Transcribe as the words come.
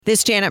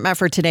This Janet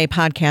Mefford Today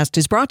podcast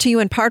is brought to you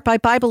in part by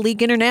Bible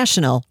League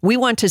International. We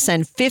want to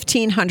send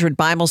 1,500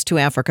 Bibles to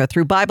Africa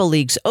through Bible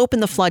League's Open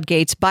the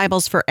Floodgates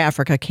Bibles for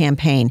Africa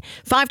campaign.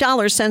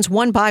 $5 sends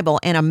one Bible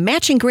and a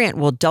matching grant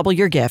will double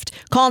your gift.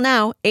 Call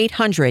now,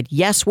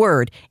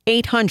 800-YES-WORD,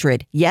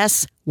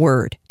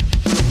 800-YES-WORD.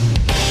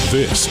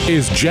 This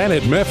is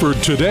Janet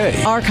Mefford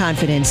Today. Our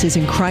confidence is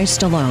in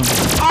Christ alone.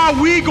 Are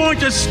we going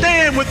to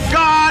stand with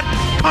God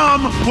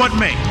come what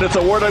may? If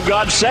the Word of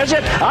God says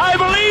it, I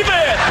believe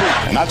it.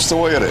 And that's the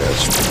way it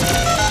is.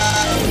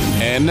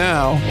 And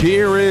now,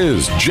 here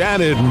is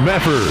Janet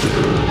Mefford.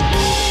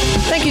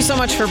 Thank you so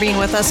much for being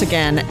with us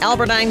again.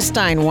 Albert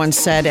Einstein once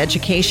said,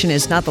 education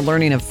is not the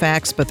learning of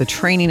facts, but the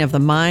training of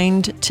the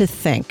mind to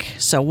think.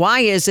 So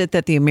why is it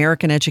that the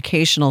American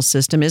educational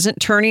system isn't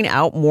turning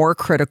out more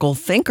critical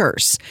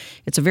thinkers?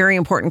 It's a very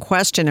important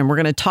question, and we're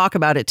going to talk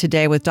about it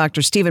today with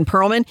Dr. Stephen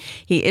Pearlman.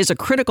 He is a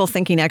critical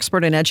thinking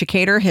expert and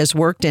educator, has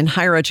worked in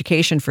higher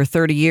education for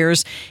 30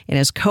 years, and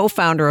is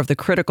co-founder of the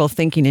Critical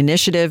Thinking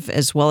Initiative,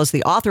 as well as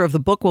the author of the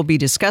book we'll be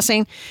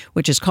discussing,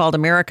 which is called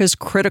America's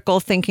Critical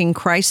Thinking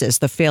Crisis,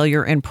 The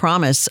Failure and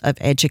Promise of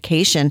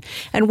Education.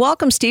 And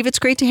welcome, Steve. It's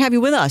great to have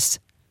you with us.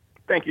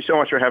 Thank you so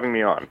much for having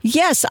me on.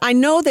 Yes, I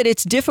know that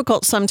it's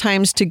difficult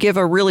sometimes to give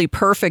a really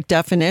perfect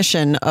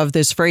definition of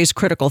this phrase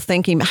critical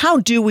thinking. How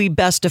do we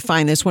best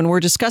define this when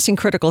we're discussing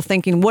critical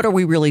thinking? What are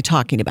we really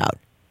talking about?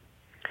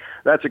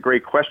 That's a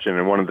great question.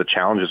 And one of the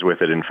challenges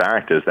with it, in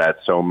fact, is that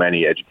so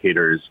many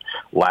educators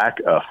lack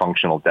a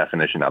functional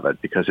definition of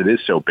it because it is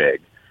so big.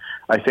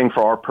 I think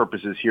for our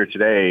purposes here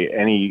today,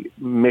 any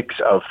mix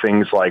of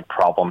things like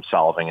problem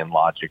solving and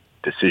logic,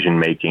 decision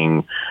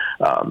making,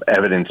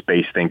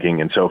 evidence-based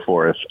thinking, and so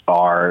forth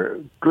are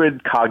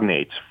good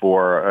cognates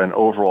for an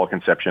overall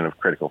conception of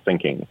critical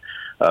thinking.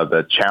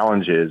 The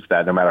challenge is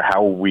that no matter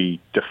how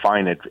we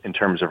define it in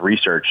terms of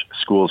research,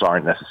 schools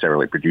aren't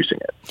necessarily producing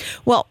it.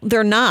 Well,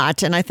 they're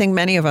not, and I think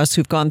many of us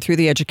who've gone through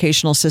the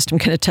educational system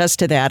can attest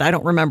to that. I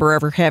don't remember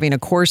ever having a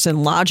course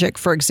in logic,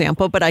 for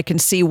example, but I can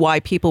see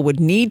why people would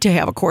need to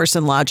have a course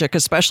in logic,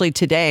 especially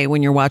today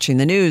when you're watching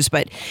the news.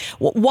 But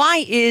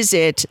why is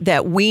it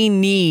that we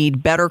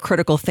need better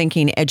critical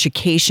thinking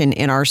education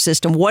in our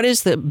system? What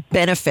is the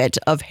benefit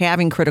of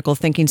having critical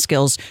thinking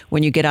skills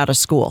when you get out of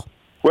school?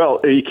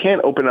 Well, you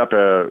can't open up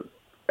an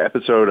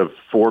episode of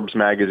Forbes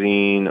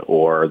magazine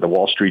or the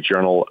Wall Street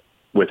Journal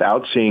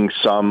without seeing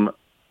some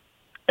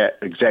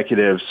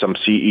executive, some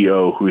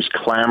CEO who's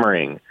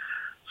clamoring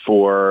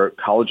for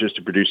colleges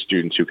to produce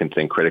students who can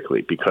think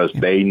critically, because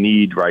they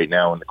need right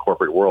now in the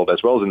corporate world,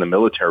 as well as in the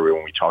military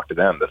when we talk to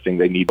them, the thing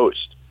they need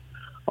most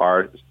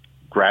are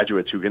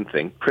graduates who can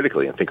think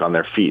critically and think on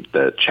their feet.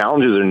 The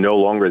challenges are no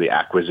longer the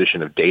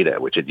acquisition of data,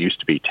 which it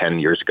used to be 10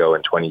 years ago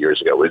and 20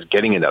 years ago, was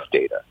getting enough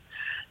data.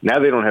 Now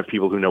they don't have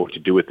people who know what to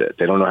do with it.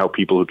 They don't know how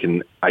people who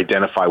can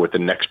identify what the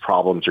next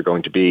problems are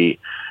going to be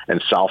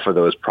and solve for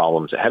those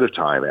problems ahead of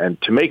time.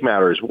 And to make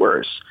matters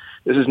worse,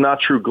 this is not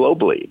true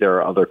globally. There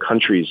are other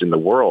countries in the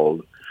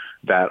world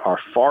that are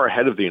far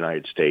ahead of the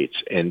United States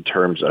in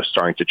terms of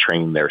starting to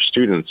train their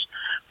students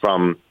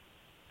from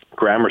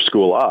grammar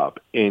school up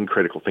in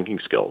critical thinking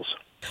skills.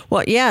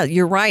 Well, yeah,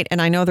 you're right.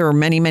 And I know there are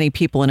many, many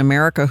people in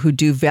America who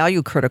do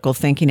value critical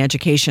thinking,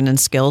 education, and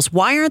skills.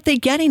 Why aren't they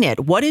getting it?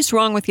 What is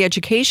wrong with the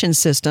education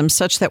system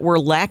such that we're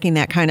lacking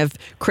that kind of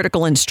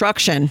critical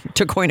instruction,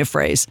 to coin a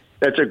phrase?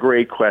 That's a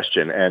great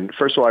question. And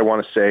first of all, I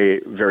want to say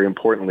very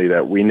importantly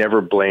that we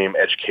never blame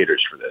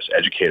educators for this.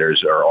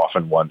 Educators are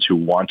often ones who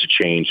want to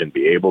change and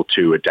be able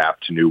to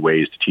adapt to new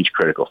ways to teach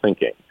critical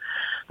thinking.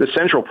 The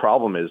central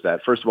problem is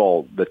that, first of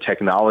all, the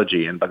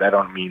technology, and by that I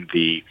don't mean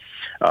the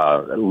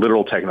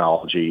literal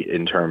technology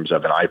in terms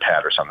of an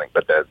iPad or something,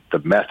 but the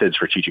methods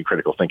for teaching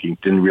critical thinking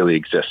didn't really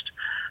exist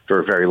for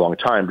a very long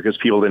time because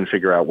people didn't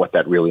figure out what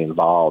that really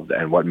involved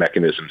and what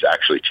mechanisms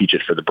actually teach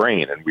it for the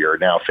brain, and we are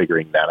now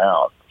figuring that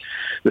out.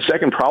 The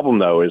second problem,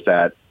 though, is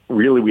that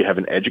really we have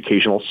an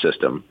educational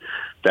system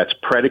that's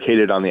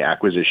predicated on the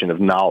acquisition of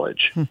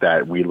knowledge,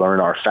 that we learn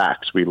our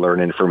facts, we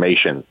learn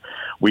information,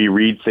 we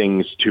read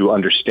things to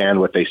understand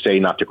what they say,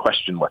 not to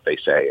question what they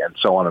say, and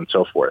so on and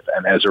so forth.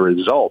 And as a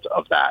result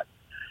of that,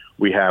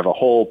 we have a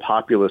whole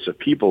populace of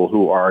people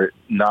who are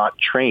not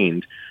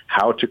trained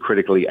how to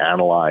critically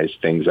analyze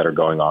things that are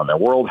going on in their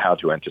world, how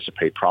to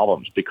anticipate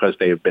problems, because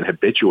they have been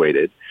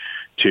habituated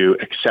to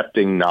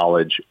accepting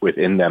knowledge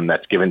within them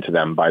that's given to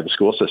them by the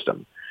school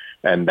system.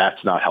 And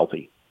that's not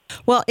healthy.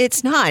 Well,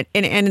 it's not.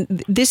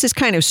 And this is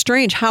kind of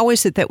strange. How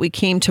is it that we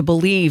came to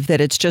believe that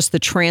it's just the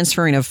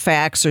transferring of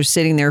facts or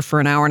sitting there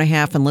for an hour and a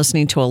half and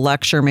listening to a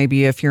lecture,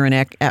 maybe if you're in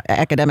an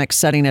academic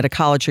setting at a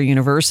college or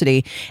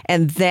university,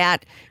 and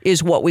that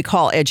is what we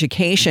call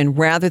education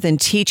rather than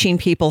teaching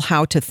people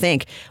how to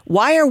think?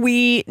 Why are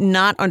we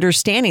not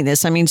understanding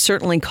this? I mean,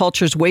 certainly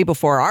cultures way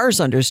before ours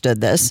understood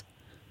this.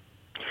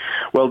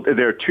 Well, this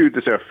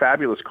is a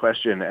fabulous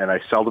question, and I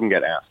seldom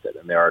get asked it.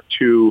 And there are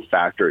two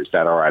factors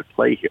that are at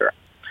play here.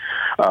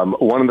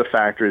 One of the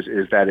factors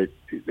is that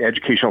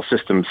educational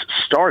systems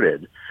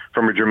started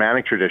from a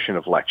Germanic tradition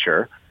of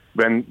lecture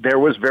then there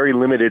was very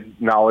limited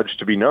knowledge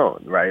to be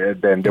known, right?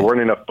 Then there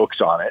weren't enough books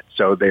on it.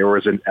 So there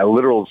was a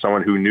literal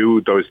someone who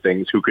knew those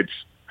things who could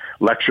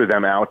lecture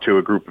them out to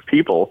a group of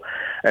people,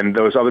 and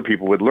those other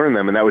people would learn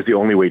them, and that was the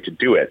only way to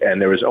do it. And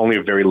there was only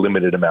a very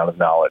limited amount of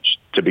knowledge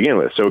to begin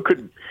with. So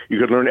you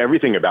could learn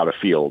everything about a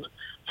field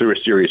through a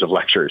series of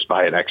lectures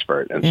by an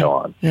expert and so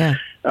on. Yeah.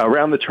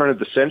 Around the turn of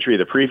the century,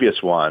 the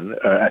previous one,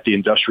 at the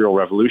Industrial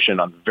Revolution,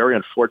 very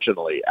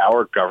unfortunately,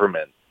 our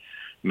government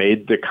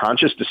made the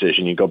conscious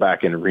decision, you go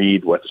back and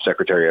read what the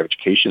Secretary of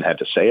Education had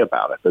to say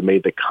about it, but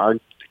made the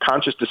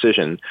conscious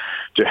decision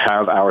to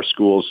have our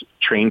schools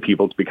train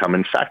people to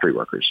become factory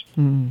workers.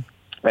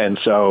 And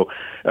so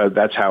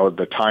that's how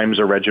the times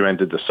are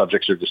regimented, the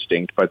subjects are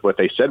distinct. But what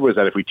they said was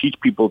that if we teach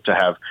people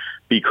to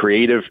be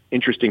creative,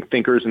 interesting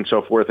thinkers and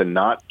so forth, and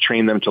not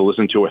train them to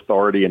listen to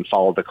authority and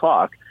follow the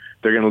clock,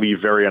 they're going to lead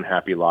very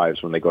unhappy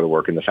lives when they go to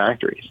work in the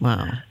factories.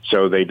 Wow.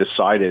 So they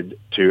decided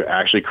to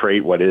actually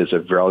create what is a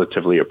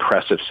relatively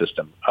oppressive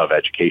system of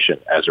education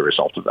as a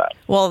result of that.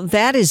 Well,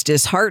 that is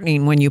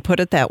disheartening when you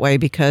put it that way,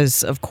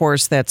 because, of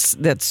course, that's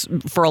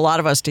for a lot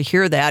of us to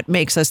hear that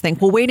makes us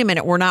think, well, wait a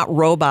minute, we're not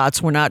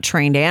robots, we're not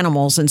trained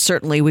animals, and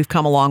certainly we've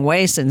come a long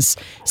way since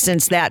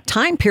that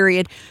time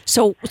period.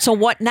 So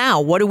what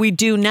now? What do we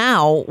do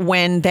now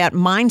when that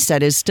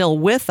mindset is still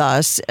with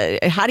us?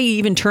 How do you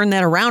even turn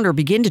that around or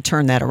begin to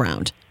turn that around?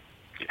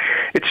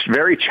 It's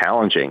very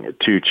challenging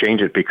to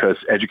change it because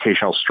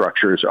educational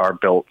structures are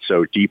built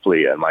so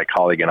deeply, and my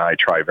colleague and I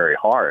try very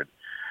hard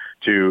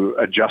to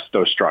adjust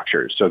those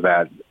structures so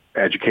that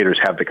educators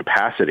have the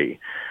capacity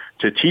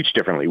to teach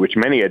differently, which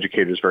many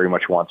educators very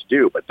much want to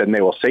do. But then they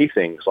will say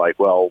things like,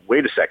 well,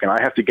 wait a second, I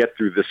have to get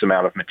through this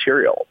amount of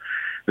material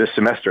this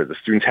semester. The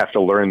students have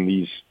to learn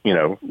these,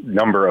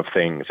 number of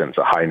things, and it's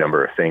a high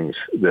number of things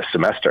this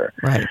semester.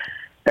 Right.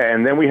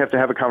 And then we have to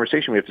have a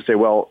conversation. We have to say,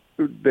 well,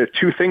 there are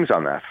two things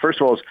on that. First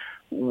of all is,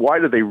 why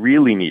do they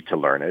really need to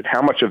learn it?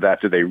 How much of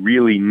that do they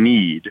really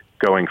need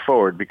going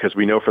forward? Because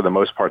we know for the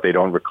most part they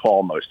don't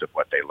recall most of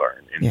what they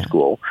learn in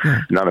school. Yeah.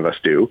 None of us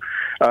do.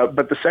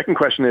 But the second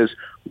question is,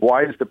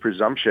 why is the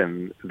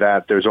presumption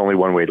that there's only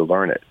one way to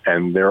learn it?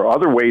 And there are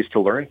other ways to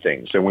learn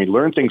things. And we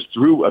learn things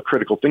through a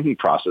critical thinking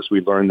process.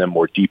 We learn them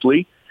more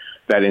deeply.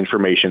 That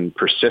information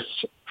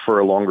persists for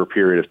a longer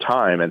period of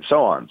time and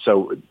so on.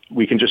 So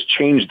we can just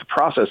change the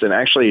process and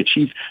actually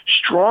achieve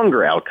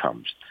stronger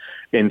outcomes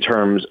in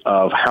terms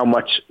of how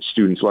much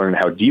students learn,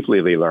 how deeply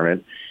they learn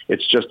it.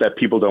 It's just that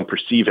people don't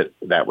perceive it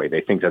that way.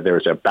 They think that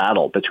there's a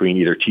battle between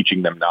either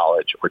teaching them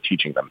knowledge or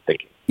teaching them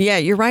thinking. Yeah,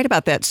 you're right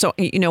about that. So,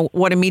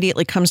 what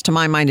immediately comes to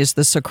my mind is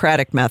the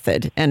Socratic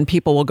method. And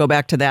people will go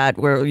back to that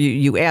where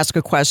you ask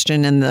a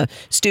question and the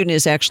student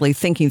is actually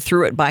thinking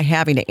through it by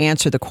having to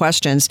answer the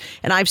questions.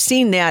 And I've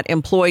seen that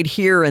employed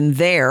here and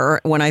there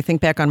when I think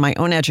back on my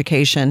own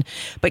education.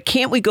 But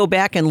can't we go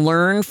back and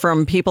learn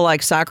from people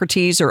like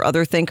Socrates or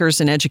other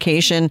thinkers in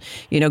education,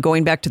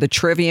 going back to the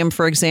trivium,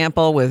 for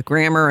example, with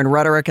grammar and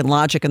rhetoric and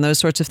logic and those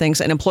sorts of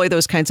things, and employ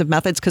those kinds of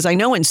methods? Because I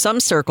know in some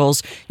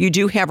circles you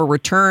do have a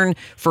return,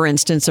 for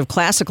instance, of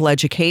classical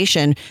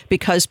education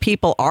because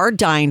people are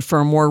dying for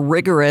a more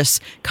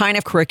rigorous kind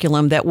of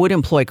curriculum that would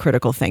employ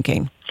critical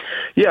thinking.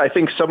 Yeah, I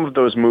think some of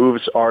those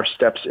moves are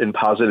steps in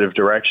positive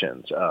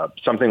directions.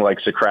 Something like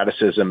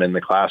Socraticism in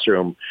the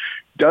classroom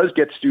does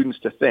get students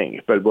to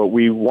think. But what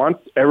we want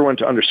everyone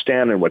to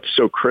understand, and what's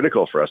so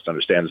critical for us to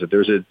understand, is that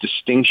there's a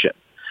distinction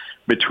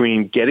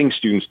between getting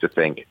students to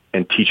think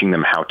and teaching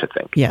them how to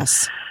think.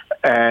 Yes.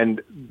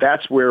 And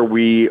that's where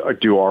we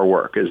do our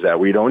work, is that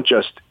we don't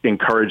just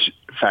encourage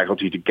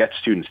faculty to get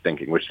students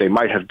thinking, which they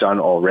might have done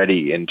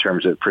already in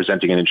terms of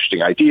presenting an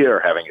interesting idea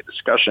or having a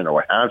discussion or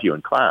what have you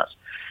in class.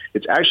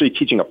 It's actually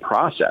teaching a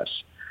process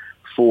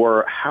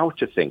for how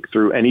to think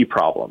through any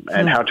problem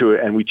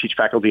and we teach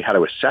faculty how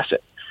to assess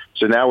it.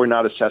 So now we're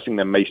not assessing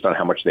them based on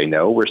how much they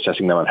know. We're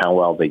assessing them on how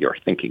well they are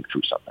thinking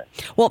through something.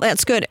 Well,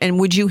 that's good. And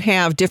would you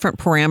have different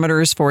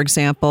parameters, for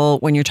example,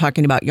 when you're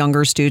talking about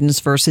younger students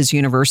versus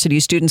university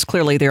students?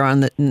 Clearly, they're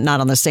not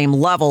on the same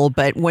level.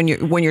 But when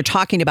you're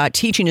talking about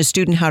teaching a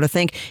student how to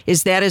think,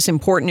 is that as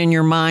important in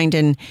your mind?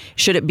 And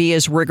should it be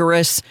as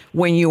rigorous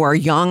when you are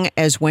young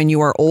as when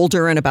you are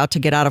older and about to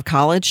get out of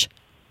college?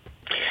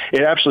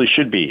 It absolutely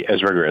should be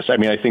as rigorous. I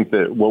mean, I think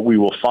that what we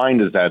will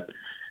find is that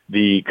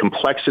the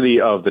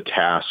complexity of the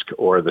task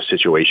or the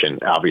situation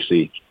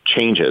obviously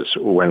changes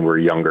when we're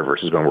younger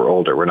versus when we're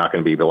older. We're not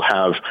going to be able to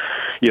have,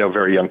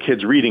 very young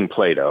kids reading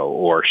Plato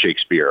or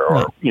Shakespeare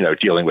or,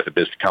 dealing with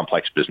a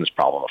complex business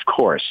problem, of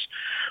course.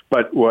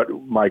 But what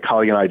my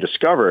colleague and I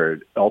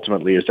discovered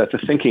ultimately is that the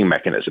thinking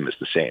mechanism is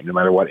the same, no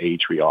matter what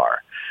age we are.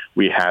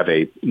 We have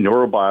a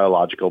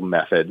neurobiological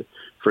method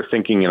for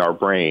thinking in our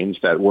brains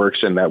that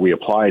works and that we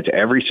apply to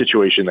every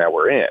situation that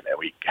we're in. And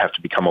we have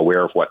to become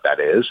aware of what that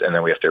is, and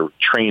then we have to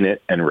train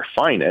it and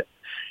refine it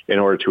in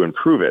order to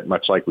improve it,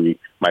 much like we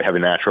might have a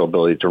natural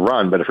ability to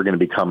run. But if we're going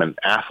to become an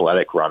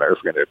athletic runner, if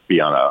we're going to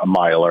be on a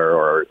miler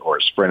or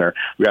a sprinter,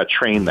 we got to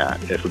train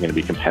that if we're going to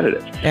be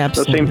competitive.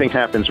 Absolutely. The same thing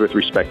happens with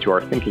respect to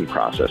our thinking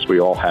process. We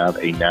all have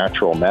a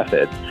natural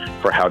method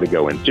for how to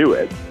go and do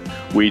it.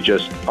 We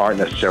just aren't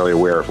necessarily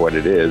aware of what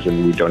it is,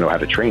 and we don't know how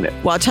to train it.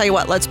 Well, I'll tell you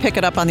what, let's pick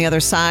it up on the other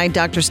side.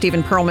 Dr.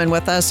 Stephen Pearlman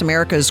with us.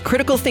 America's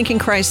Critical Thinking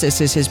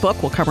Crisis is his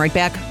book. We'll come right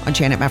back on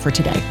Janet Mefford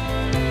Today.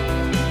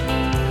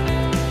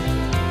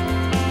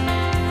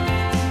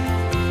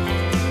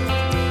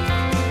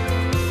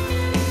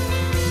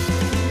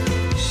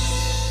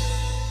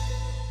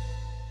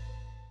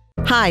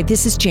 Hi,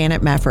 this is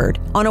Janet Mefford.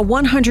 On a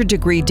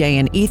 100-degree day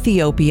in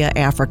Ethiopia,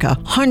 Africa,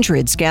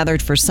 hundreds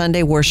gathered for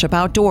Sunday worship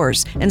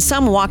outdoors, and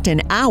some walked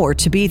an hour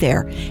to be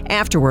there.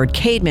 Afterward,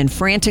 Caedmon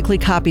frantically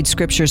copied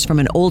scriptures from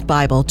an old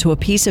Bible to a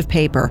piece of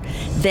paper.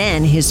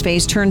 Then his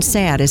face turned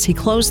sad as he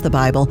closed the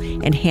Bible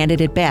and handed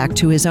it back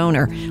to his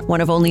owner, one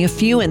of only a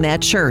few in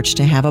that church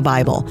to have a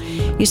Bible.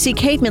 You see,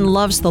 Caedmon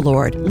loves the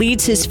Lord,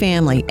 leads his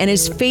family, and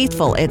is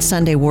faithful at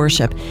Sunday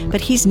worship,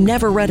 but he's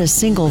never read a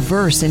single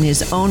verse in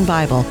his own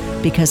Bible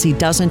because he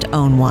doesn't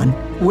own one.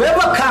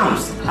 Whoever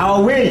comes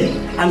our way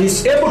and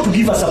is able to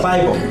give us a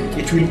Bible,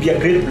 it will be a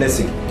great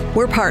blessing.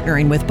 We're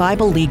partnering with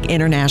Bible League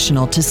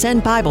International to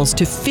send Bibles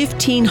to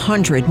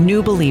 1,500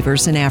 new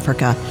believers in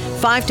Africa.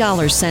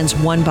 $5 sends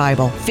one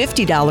Bible,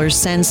 $50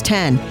 sends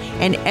 10,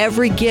 and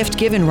every gift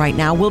given right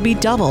now will be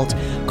doubled.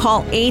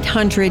 Call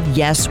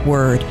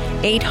 800-YES-WORD,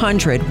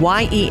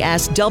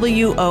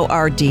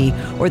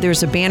 800-YES-WORD, or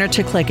there's a banner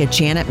to click at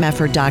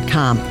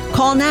janetmefford.com.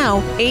 Call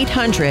now,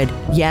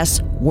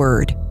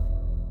 800-YES-WORD.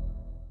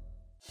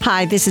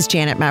 Hi, this is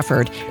Janet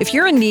Mefford. If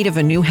you're in need of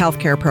a new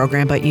healthcare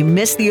program but you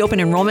missed the open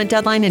enrollment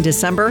deadline in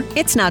December,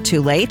 it's not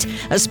too late.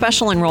 A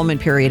special enrollment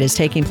period is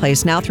taking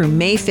place now through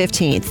May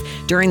 15th.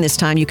 During this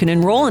time, you can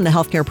enroll in the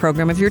healthcare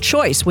program of your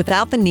choice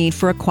without the need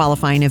for a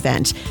qualifying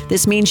event.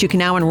 This means you can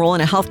now enroll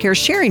in a healthcare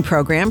sharing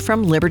program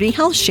from Liberty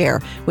Health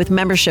Share with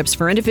memberships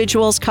for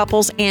individuals,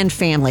 couples, and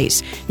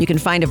families. You can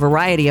find a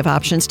variety of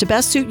options to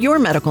best suit your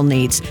medical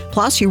needs.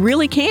 Plus, you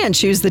really can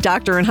choose the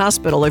doctor and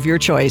hospital of your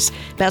choice.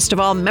 Best of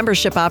all,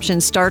 membership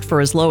options start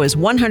for as low as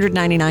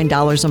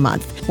 $199 a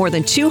month. More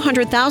than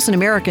 200,000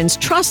 Americans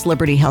trust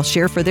Liberty Health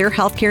Share for their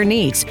healthcare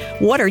needs.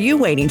 What are you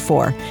waiting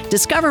for?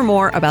 Discover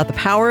more about the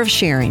power of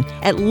sharing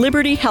at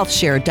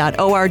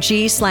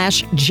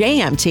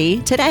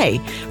libertyhealthshare.org/JMT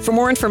today. For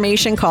more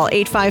information, call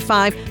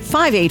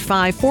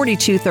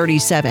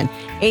 855-585-4237,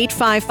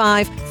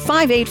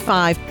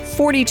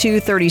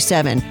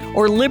 855-585-4237,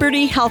 or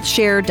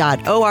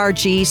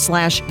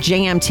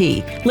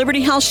libertyhealthshare.org/JMT,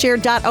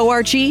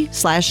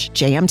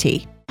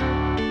 libertyhealthshare.org/JMT.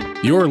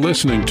 You're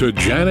listening to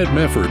Janet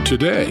Mefford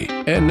Today.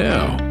 And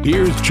now,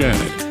 here's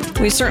Janet.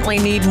 We certainly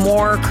need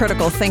more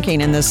critical thinking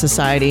in this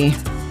society.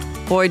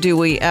 Boy, do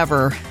we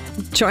ever.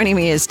 Joining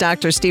me is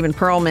Dr. Stephen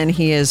Pearlman.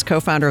 He is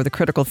co-founder of the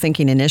Critical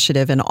Thinking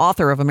Initiative and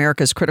author of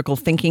America's Critical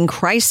Thinking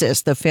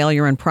Crisis, The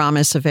Failure and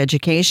Promise of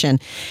Education.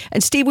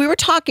 And Steve, we were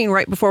talking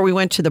right before we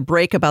went to the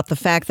break about the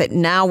fact that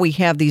now we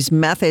have these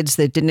methods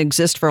that didn't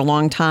exist for a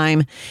long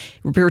time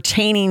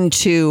pertaining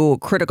to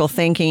critical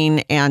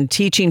thinking and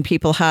teaching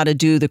people how to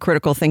do the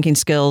critical thinking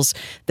skills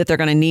that they're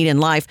going to need in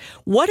life.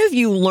 What have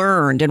you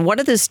learned, and what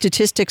are the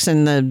statistics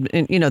and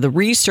the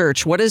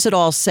research? What does it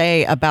all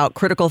say about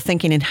critical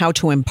thinking and how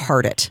to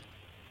impart it?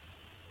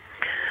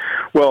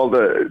 Well,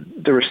 the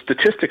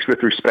statistics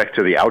with respect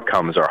to the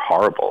outcomes are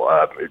horrible.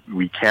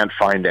 We can't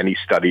find any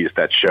studies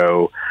that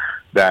show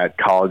that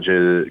college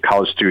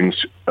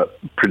students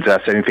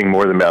possess anything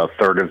more than about a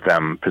third of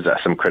them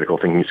possess some critical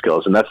thinking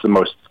skills, and that's the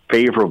most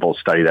favorable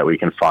study that we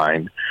can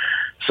find.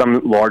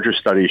 Some larger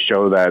studies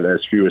show that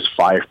as few as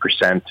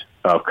 5%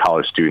 of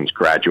college students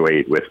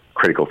graduate with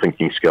critical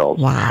thinking skills.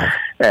 Wow.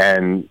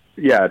 And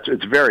yeah,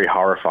 it's very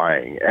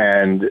horrifying.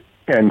 And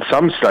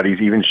some studies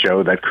even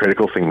show that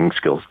critical thinking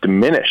skills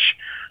diminish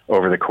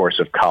over the course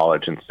of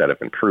college instead of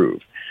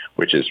improve,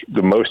 which is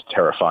the most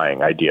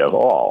terrifying idea of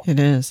all. It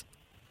is.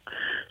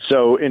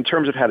 So in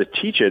terms of how to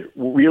teach it,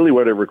 really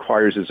what it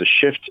requires is a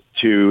shift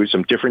to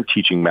some different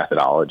teaching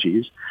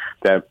methodologies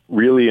that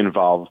really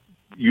involve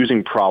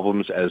using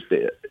problems as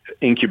the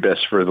incubus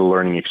for the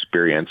learning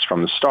experience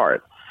from the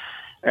start,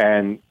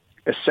 and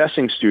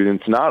assessing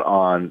students not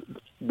on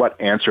what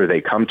answer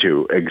they come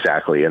to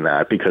exactly in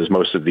that, because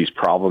most of these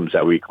problems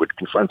that we would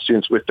confront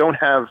students with don't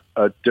have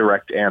a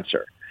direct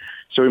answer.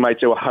 So we might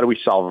say, well, how do we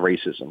solve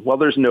racism? Well,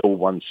 there's no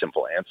one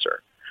simple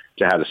answer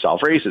to how to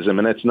solve racism,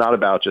 and it's not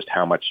about just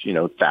how much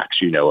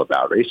facts you know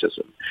about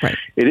racism. Right.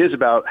 It is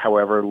about,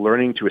 however,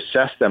 learning to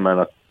assess them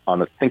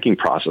on a thinking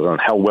process, on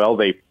how well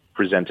they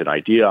present an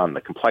idea, on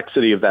the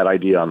complexity of that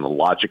idea, on the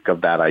logic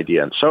of that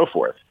idea, and so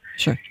forth.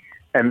 Sure.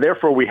 And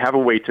therefore, we have a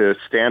way to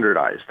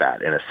standardize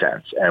that in a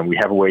sense, and we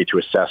have a way to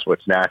assess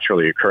what's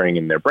naturally occurring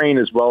in their brain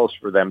as well as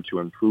for them to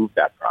improve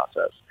that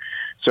process.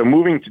 So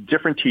moving to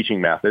different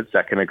teaching methods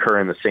that can occur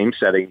in the same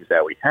settings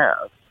that we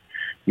have,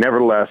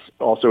 nevertheless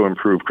also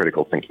improve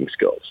critical thinking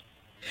skills.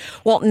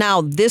 Well,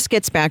 now this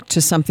gets back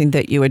to something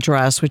that you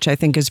address, which I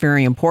think is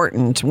very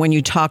important when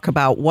you talk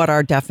about what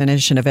our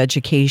definition of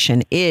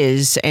education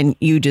is. And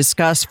you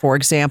discuss, for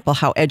example,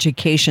 how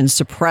education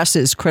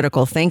suppresses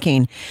critical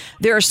thinking.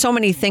 There are so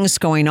many things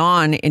going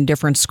on in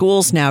different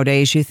schools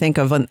nowadays. You think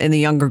of in the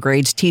younger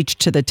grades, teach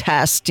to the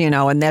test,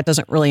 and that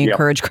doesn't really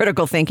encourage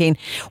critical thinking,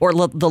 or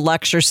the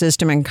lecture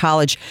system in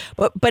college.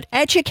 But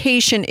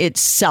education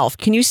itself,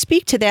 can you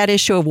speak to that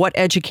issue of what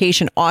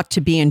education ought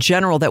to be in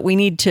general, that we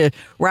need to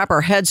wrap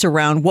our heads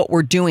around what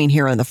we're doing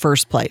here in the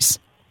first place?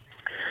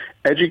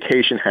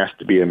 Education has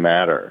to be a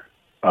matter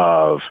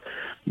of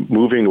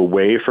moving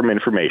away from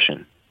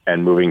information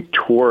and moving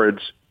towards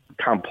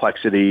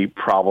complexity,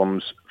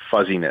 problems,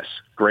 fuzziness,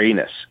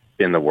 grayness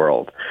in the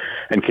world,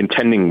 and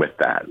contending with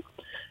that.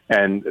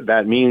 And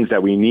that means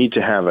that we need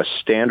to have a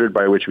standard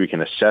by which we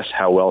can assess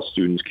how well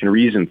students can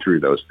reason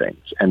through those things,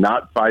 and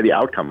not by the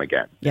outcome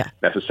again,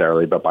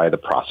 necessarily, but by the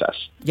process.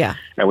 Yeah.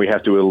 And we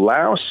have to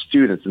allow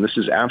students, and this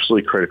is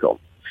absolutely critical,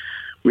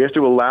 we have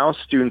to allow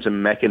students a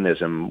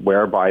mechanism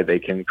whereby they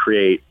can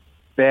create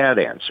bad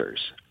answers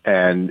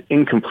and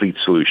incomplete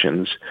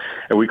solutions,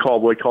 and we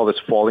call this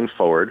falling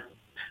forward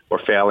or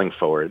failing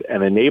forward,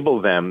 and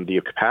enable them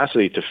the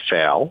capacity to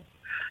fail,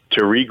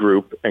 to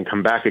regroup, and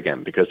come back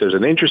again. Because there's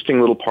an interesting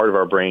little part of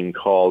our brain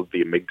called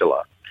the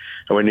amygdala.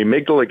 And when the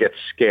amygdala gets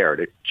scared,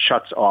 it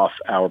shuts off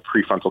our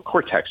prefrontal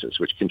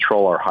cortexes, which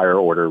control our higher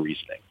order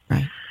reasoning.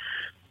 Right.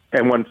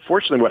 And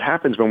unfortunately, what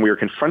happens when we are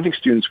confronting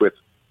students with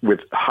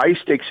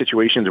high-stakes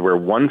situations where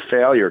one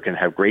failure can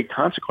have great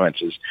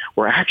consequences,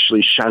 we're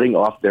actually shutting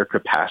off their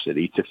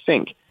capacity to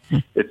think.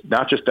 It's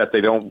not just that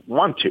they don't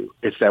want to.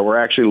 It's that we're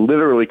actually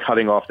literally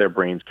cutting off their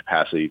brain's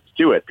capacity to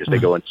do it, because they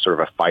go into sort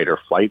of a fight or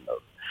flight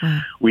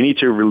mode. We need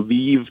to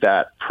relieve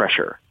that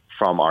pressure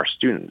from our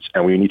students,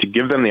 and we need to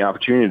give them the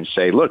opportunity to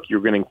say, look,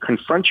 you're going to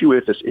confront you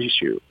with this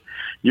issue.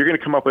 You're going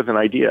to come up with an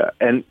idea,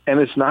 and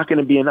it's not going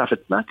to be enough.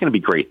 It's not going to be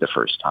great the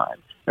first time.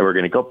 And we're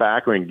going to go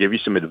back, we're going to give you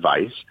some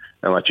advice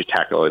and let you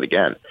tackle it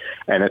again.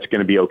 And it's going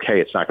to be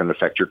okay. It's not going to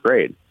affect your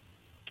grade.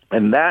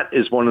 And that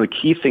is one of the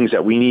key things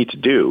that we need to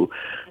do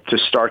to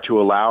start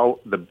to allow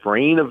the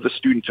brain of the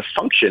student to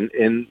function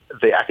in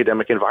the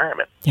academic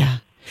environment. Yeah.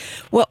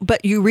 Well,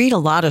 but you read a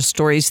lot of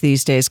stories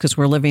these days, because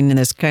we're living in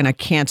this kind of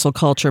cancel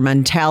culture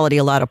mentality,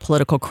 a lot of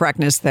political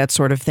correctness, that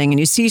sort of thing. And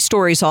you see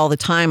stories all the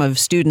time of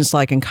students,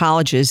 like in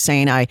colleges,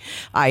 saying, I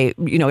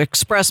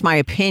expressed my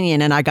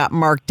opinion and I got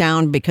marked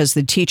down because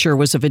the teacher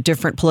was of a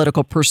different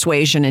political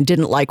persuasion and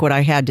didn't like what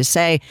I had to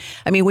say.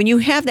 I mean, when you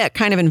have that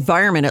kind of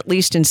environment, at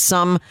least in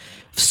some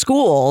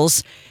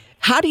schools,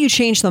 how do you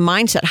change the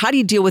mindset? How do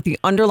you deal with the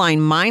underlying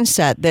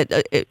mindset that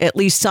at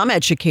least some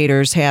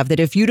educators have, that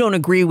if you don't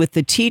agree with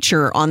the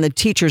teacher on the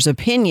teacher's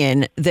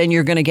opinion, then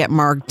you're going to get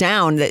marked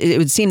down? It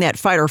would seem that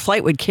fight or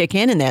flight would kick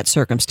in that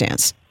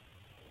circumstance.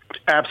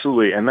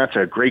 Absolutely. And that's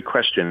a great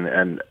question,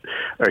 and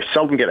I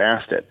seldom get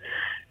asked it.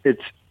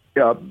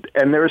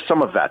 And there is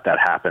some of that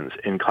happens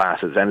in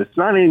classes. And it's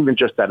not even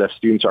just that if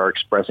students are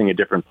expressing a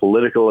different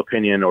political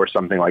opinion or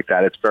something like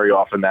that. It's very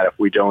often that if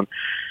we don't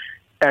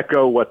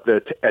echo what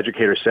the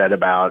educator said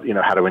about,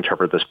 how to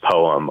interpret this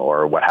poem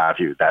or what have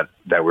you, that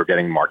we're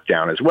getting marked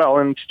down as well.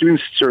 And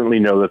students certainly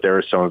know that there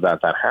is some of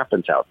that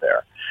happens out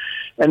there.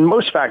 And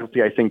most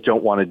faculty, I think,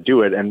 don't want to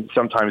do it. And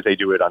sometimes they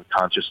do it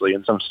unconsciously,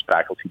 and some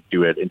faculty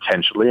do it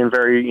intentionally, and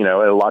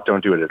a lot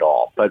don't do it at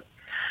all. But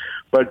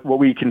what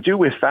we can do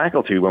with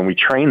faculty when we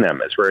train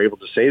them is we're able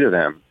to say to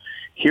them,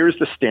 here's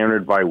the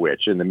standard by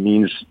which and the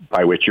means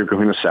by which you're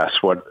going to assess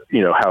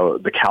how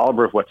the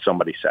caliber of what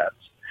somebody says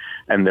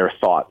and their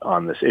thought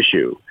on this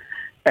issue.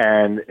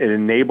 And it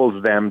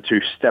enables them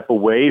to step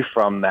away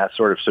from that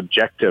sort of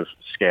subjective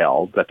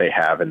scale that they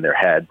have in their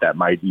head that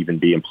might even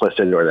be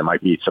implicit or that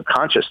might be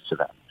subconscious to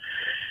them,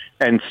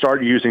 and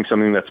start using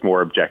something that's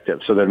more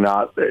objective. So they're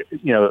not,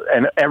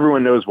 and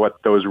everyone knows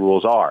what those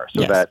rules are,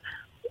 so that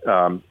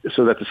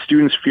the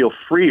students feel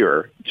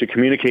freer to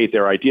communicate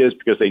their ideas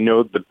because they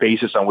know the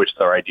basis on which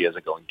their ideas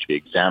are going to be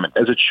examined,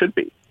 as it should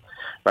be,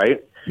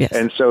 right? Yes.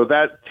 And so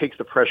that takes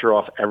the pressure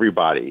off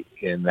everybody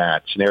in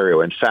that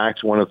scenario. In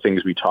fact, one of the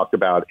things we talk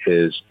about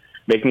is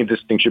making a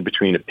distinction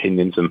between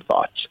opinions and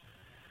thoughts.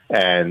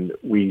 And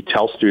we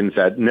tell students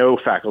that no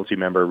faculty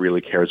member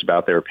really cares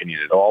about their opinion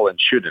at all and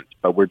shouldn't,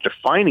 but we're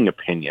defining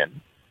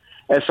opinion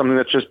as something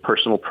that's just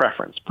personal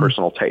preference,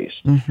 personal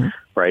taste,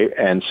 right?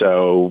 And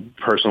so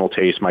personal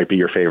taste might be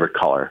your favorite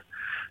color.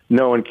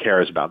 No one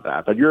cares about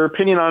that. But your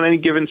opinion on any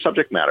given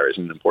subject matter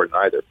isn't important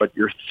either, but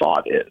your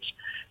thought is.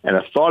 And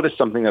a thought is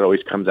something that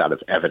always comes out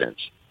of evidence.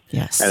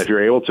 Yes. And if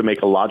you're able to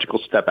make a logical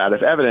step out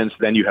of evidence,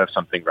 then you have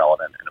something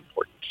relevant and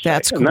important.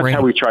 That's great. And that's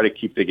how we try to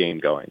keep the game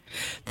going.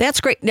 That's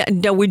great.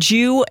 Now, would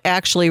you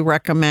actually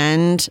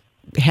recommend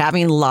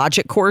having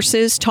logic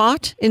courses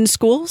taught in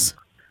schools?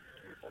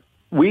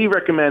 We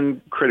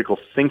recommend critical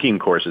thinking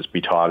courses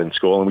be taught in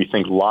school, and we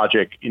think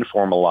logic,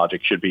 informal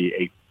logic, should be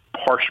a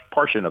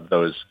portion of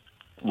those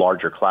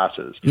larger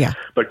classes. Yeah.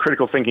 But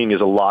critical thinking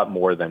is a lot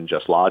more than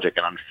just logic.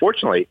 And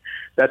unfortunately,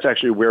 that's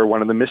actually where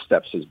one of the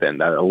missteps has been,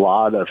 that a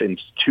lot of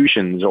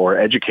institutions or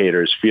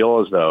educators feel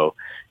as though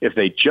if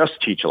they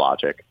just teach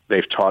logic,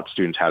 they've taught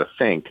students how to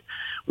think,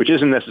 which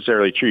isn't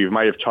necessarily true. You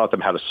might have taught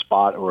them how to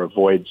spot or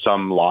avoid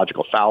some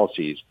logical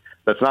fallacies.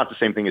 That's not the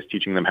same thing as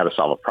teaching them how to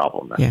solve a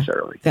problem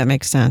necessarily. Yeah, that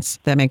makes sense.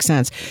 That makes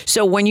sense.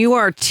 So when you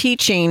are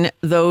teaching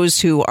those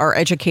who are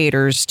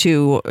educators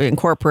to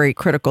incorporate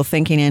critical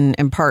thinking and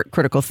impart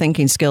critical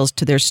thinking skills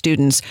to their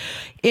students,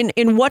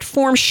 in what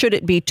form should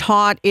it be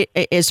taught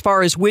as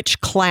far as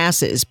which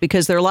classes?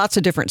 Because there are lots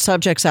of different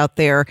subjects out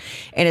there,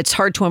 and it's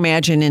hard to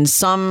imagine in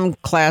some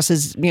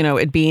classes, it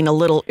would be a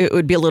little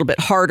bit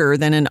harder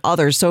than in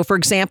others. So for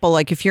example,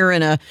 like if you're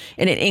in an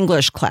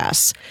English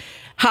class,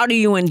 how do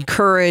you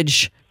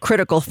encourage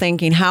critical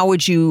thinking? How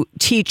would you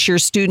teach your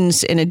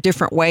students in a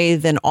different way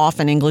than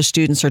often English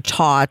students are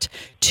taught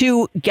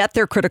to get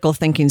their critical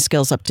thinking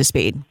skills up to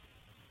speed?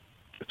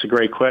 It's a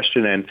great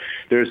question, and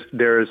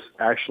there's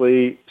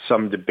actually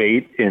some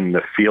debate in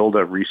the field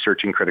of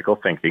researching critical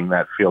thinking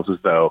that feels as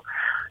though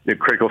the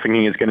critical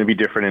thinking is going to be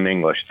different in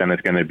English than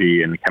it's going to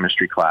be in the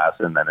chemistry class,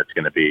 and then it's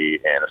going to be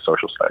in a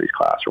social studies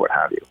class or what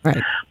have you.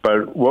 Right.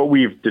 But what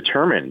we've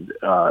determined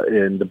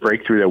in the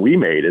breakthrough that we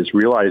made is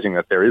realizing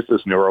that there is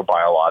this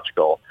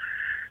neurobiological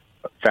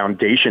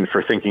foundation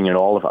for thinking in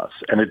all of us.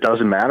 And it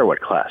doesn't matter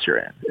what class you're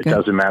in. It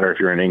doesn't matter if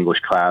you're in English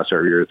class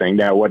or you're a thing.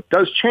 Now, what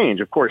does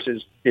change, of course,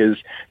 is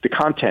the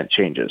content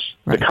changes.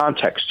 Right. The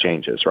context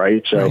changes,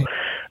 right? So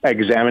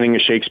examining a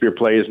Shakespeare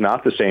play is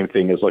not the same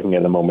thing as looking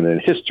at a moment in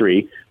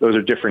history. Those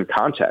are different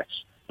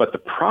contexts. But the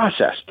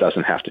process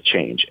doesn't have to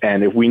change.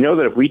 And if we know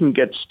that if we can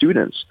get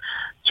students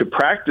to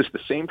practice the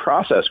same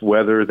process,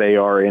 whether they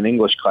are in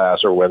English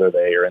class or whether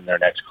they are in their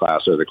next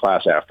class or the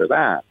class after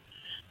that,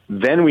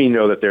 then we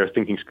know that their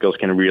thinking skills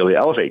can really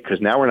elevate, because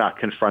now we're not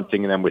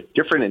confronting them with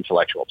different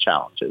intellectual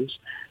challenges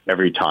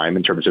every time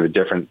in terms of a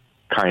different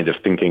kind of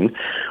thinking.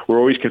 We're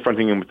always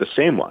confronting them with the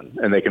same one,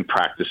 and they can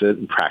practice it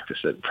and practice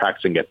it and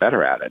practice and get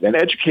better at it. And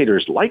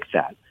educators like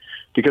that,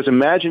 because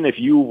imagine if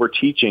you were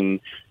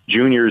teaching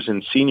juniors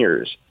and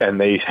seniors and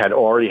they had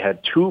already had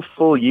 2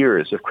 full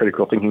years of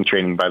critical thinking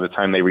training by the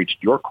time they reached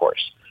your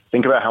course.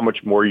 Think about how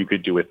much more you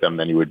could do with them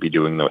than you would be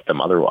doing with them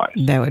otherwise.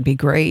 That would be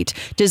great.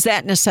 Does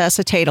that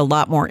necessitate a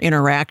lot more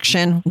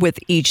interaction with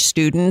each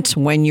student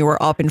when you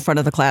are up in front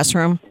of the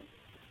classroom?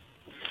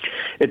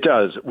 It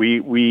does.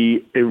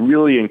 We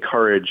really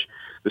encourage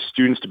the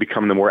students to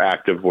become the more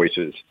active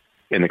voices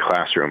in the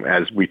classroom,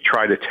 as we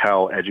try to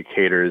tell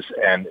educators,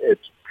 and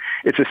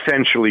it's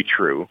essentially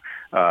true.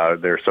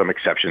 There are some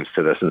exceptions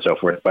to this and so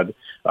forth, but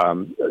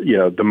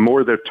the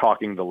more they're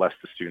talking, the less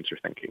the students are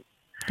thinking.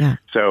 Yeah.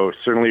 So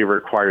certainly it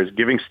requires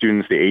giving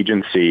students the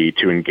agency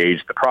to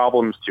engage the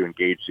problems, to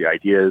engage the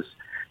ideas,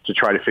 to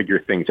try to figure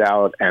things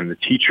out. And the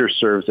teacher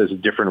serves as a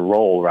different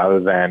role rather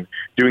than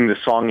doing the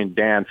song and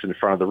dance in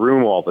front of the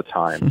room all the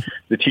time.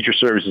 The teacher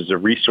serves as a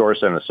resource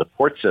and a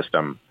support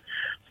system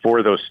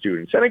for those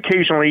students, and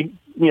occasionally,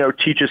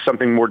 teaches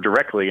something more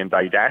directly and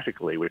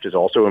didactically, which is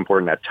also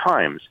important at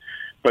times.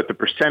 But the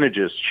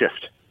percentages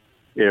shift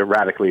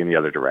radically in the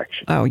other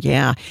direction. Oh,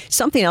 yeah.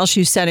 Something else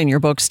you said in your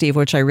book, Steve,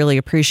 which I really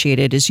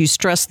appreciated, is you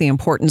stress the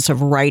importance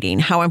of writing,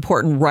 how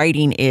important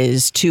writing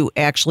is to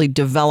actually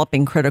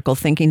developing critical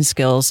thinking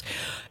skills.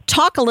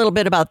 Talk a little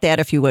bit about that,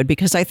 if you would,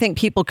 because I think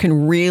people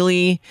can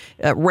really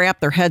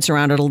wrap their heads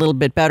around it a little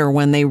bit better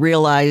when they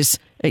realize,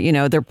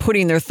 they're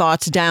putting their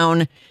thoughts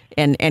down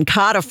and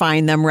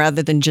codifying them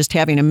rather than just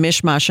having a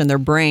mishmash in their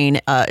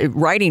brain.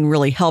 Writing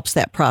really helps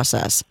that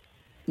process.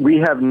 We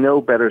have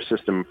no better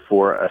system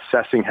for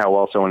assessing how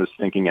well someone is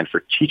thinking and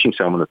for teaching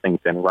someone to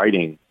think than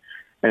writing.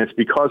 And it's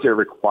because it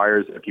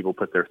requires that people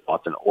put their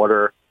thoughts in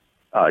order,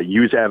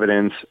 use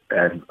evidence,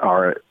 and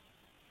are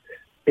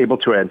able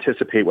to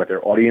anticipate what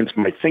their audience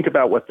might think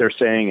about what they're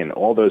saying and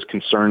all those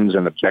concerns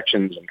and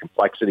objections and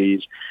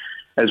complexities,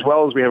 as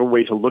well as we have a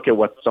way to look at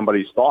what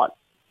somebody's thought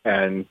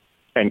and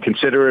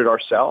consider it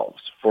ourselves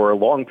for a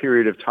long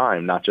period of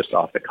time, not just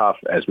off the cuff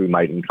as we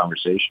might in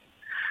conversation.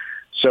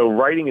 So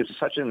writing is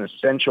such an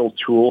essential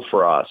tool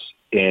for us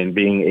in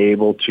being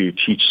able to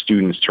teach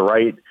students to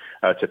write,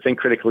 to think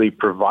critically,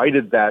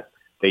 provided that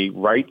they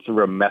write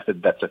through a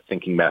method that's a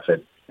thinking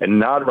method and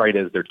not write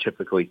as they're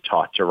typically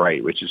taught to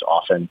write, which is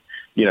often,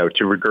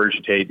 to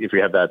regurgitate. If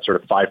you have that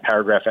sort of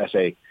 5-paragraph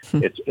essay,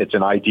 it's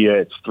an idea,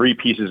 it's 3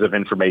 pieces of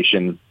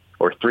information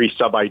or 3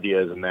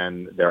 sub-ideas, and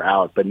then they're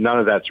out. But none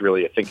of that's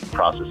really a thinking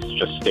process. It's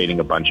just stating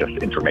a bunch of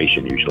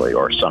information usually,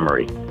 or a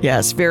summary.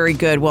 Yes, very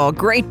good. Well,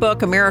 great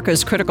book,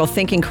 America's Critical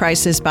Thinking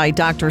Crisis by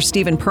Dr.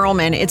 Stephen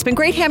Pearlman. It's been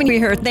great having you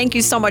here. Thank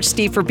you so much,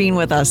 Steve, for being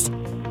with us.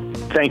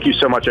 Thank you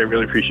so much. I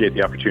really appreciate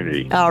the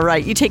opportunity. All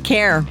right. You take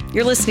care.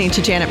 You're listening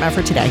to Janet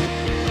Mefford Today.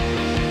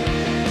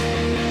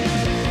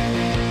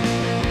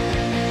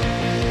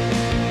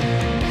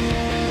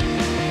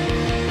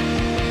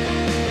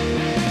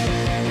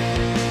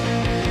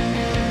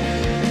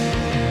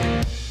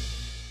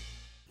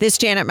 This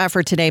Janet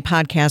Mefford Today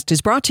podcast is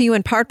brought to you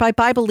in part by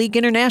Bible League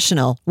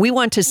International. We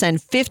want to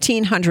send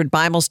 1,500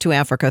 Bibles to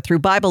Africa through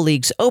Bible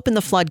League's Open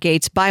the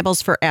Floodgates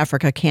Bibles for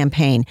Africa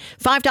campaign.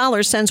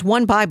 $5 sends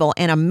one Bible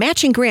and a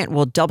matching grant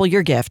will double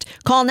your gift.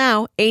 Call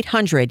now,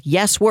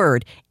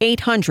 800-YES-WORD,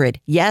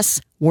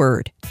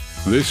 800-YES-WORD.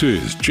 This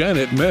is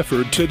Janet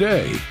Mefford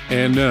Today.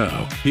 And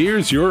now,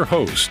 here's your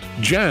host,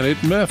 Janet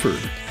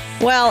Mefford.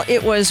 Well,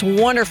 it was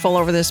wonderful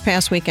over this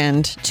past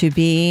weekend to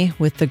be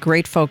with the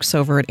great folks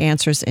over at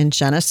Answers in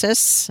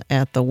Genesis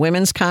at the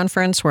Women's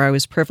Conference, where I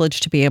was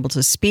privileged to be able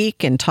to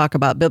speak and talk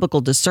about biblical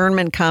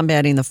discernment,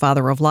 combating the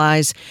father of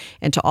lies.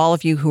 And to all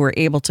of you who were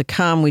able to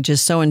come, we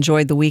just so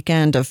enjoyed the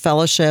weekend of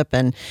fellowship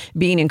and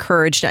being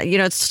encouraged. You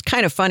know, it's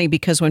kind of funny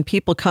because when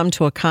people come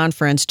to a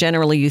conference,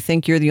 generally you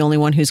think you're the only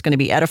one who's going to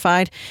be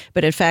edified.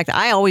 But in fact,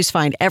 I always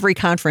find every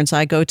conference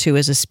I go to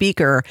as a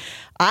speaker,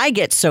 I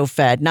get so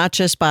fed, not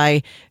just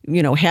by,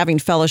 having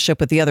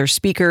fellowship with the other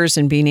speakers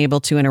and being able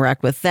to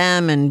interact with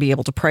them and be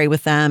able to pray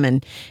with them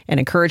and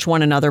encourage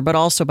one another, but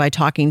also by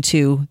talking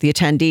to the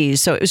attendees.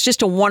 So it was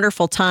just a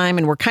wonderful time,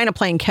 and we're kind of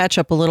playing catch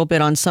up a little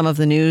bit on some of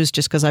the news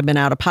just because I've been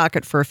out of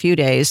pocket for a few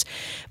days.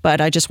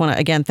 But I just want to,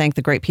 again, thank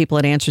the great people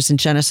at Answers in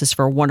Genesis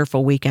for a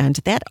wonderful weekend.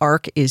 That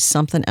Ark is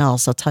something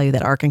else. I'll tell you,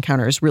 that Ark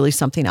encounter is really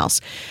something else.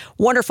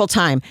 Wonderful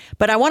time.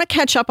 But I want to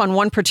catch up on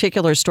one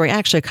particular story,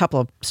 actually a couple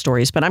of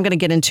stories, but I'm going to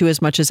get into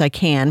as much as I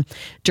can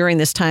during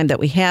this time that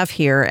we have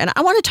here. And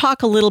I want to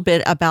talk a little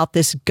bit about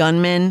this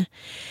gunman,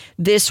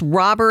 this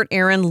Robert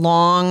Aaron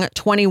Long,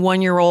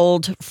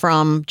 21-year-old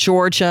from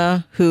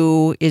Georgia,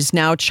 who is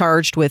now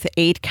charged with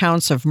 8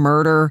 counts of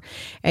murder.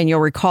 And you'll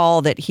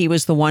recall that he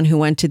was the one who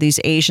went to these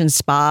Asian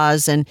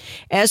spas. And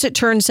as it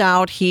turns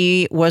out,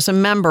 he was a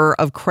member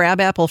of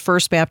Crabapple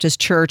First Baptist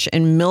Church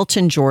in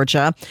Milton,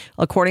 Georgia.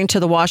 According to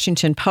the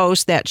Washington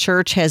Post, that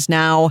church has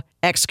now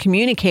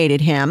excommunicated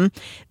him.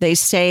 They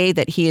say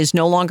that he is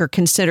no longer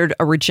considered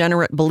a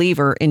regenerate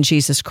believer in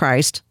Jesus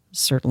Christ.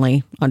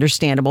 Certainly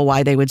understandable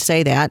why they would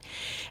say that.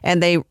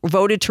 And they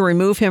voted to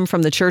remove him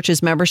from the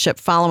church's membership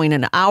following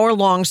an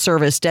hour-long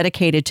service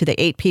dedicated to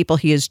the 8 people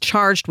he is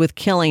charged with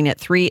killing at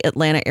 3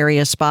 Atlanta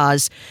area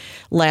spas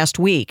last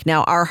week.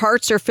 Now, our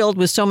hearts are filled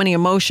with so many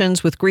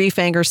emotions, with grief,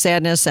 anger,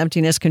 sadness,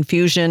 emptiness,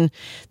 confusion.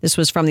 This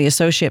was from the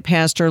associate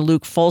pastor,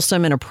 Luke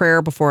Folsom, in a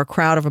prayer before a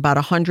crowd of about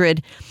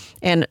 100,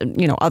 and,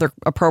 other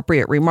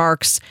appropriate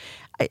remarks.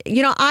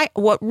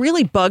 What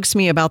really bugs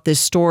me about this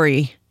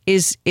story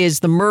is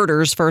the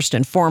murders, first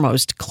and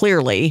foremost.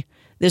 Clearly,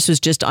 this was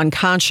just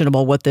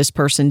unconscionable what this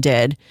person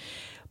did.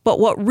 But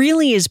what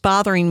really is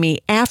bothering me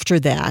after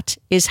that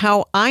is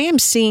how I am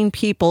seeing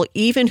people,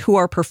 even who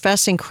are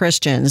professing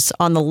Christians,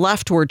 on the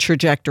leftward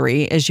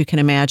trajectory, as you can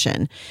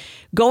imagine,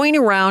 going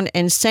around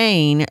and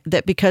saying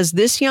that because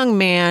this young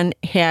man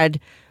had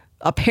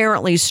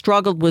apparently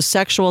struggled with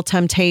sexual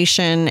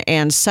temptation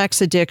and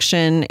sex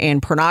addiction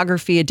and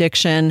pornography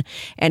addiction,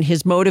 and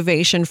his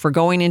motivation for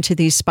going into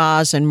these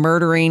spas and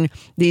murdering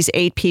these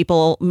 8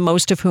 people,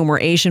 most of whom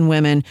were Asian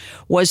women,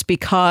 was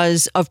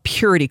because of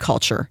purity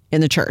culture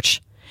in the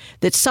church.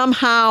 That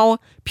somehow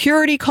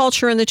purity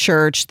culture in the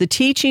church, the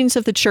teachings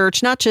of the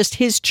church, not just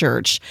his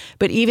church,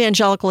 but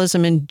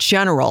evangelicalism in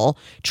general,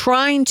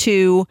 trying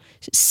to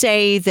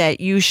say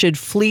that you should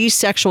flee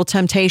sexual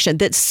temptation,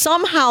 that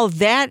somehow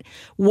that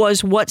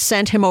was what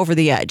sent him over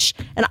the edge.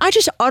 And I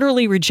just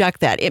utterly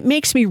reject that. It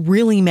makes me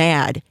really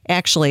mad,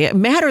 actually,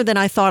 madder than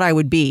I thought I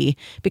would be,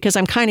 because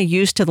I'm kind of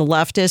used to the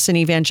leftists and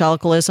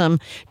evangelicalism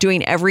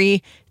doing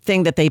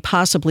everything that they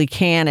possibly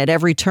can at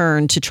every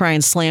turn to try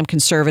and slam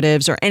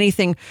conservatives or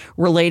anything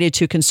related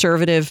to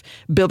conservative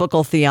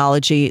biblical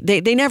theology.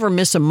 They never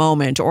miss a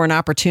moment or an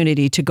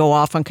opportunity to go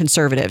off on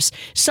conservatives.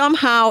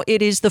 Somehow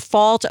it is the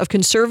fault of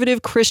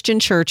conservative Christian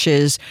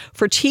churches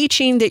for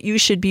teaching that you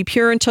should be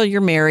pure until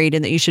you're married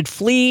and that you should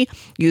flee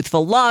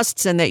youthful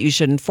lusts and that you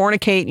shouldn't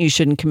fornicate and you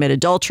shouldn't commit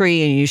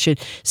adultery and you should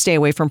stay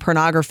away from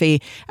pornography.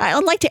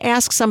 I'd like to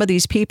ask some of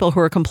these people who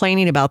are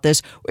complaining about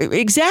this,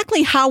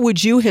 exactly how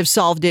would you have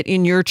solved it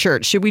in your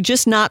church? Should we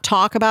just not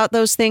talk about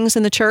those things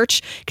in the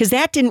church? Because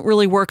that didn't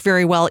really work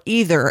very well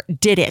either,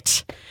 did it?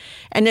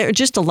 And there are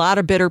just a lot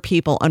of bitter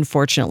people,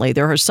 unfortunately.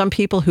 There are some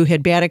people who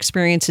had bad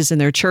experiences in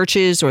their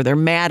churches, or they're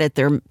mad at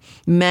their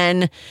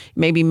men,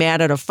 maybe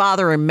mad at a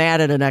father or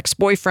mad at an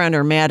ex-boyfriend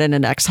or mad at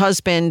an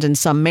ex-husband, and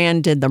some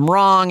man did them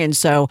wrong. And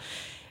so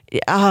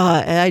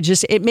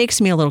it makes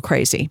me a little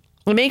crazy.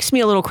 It makes me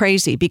a little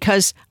crazy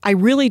because I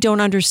really don't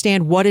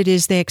understand what it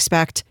is they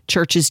expect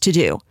churches to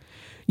do.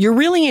 You're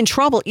really in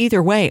trouble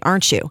either way,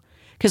 aren't you?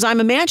 Because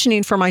I'm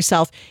imagining for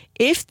myself,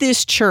 if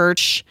this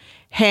church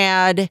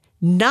had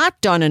not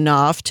done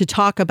enough to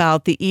talk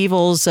about the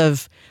evils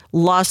of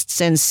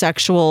lusts and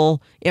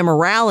sexual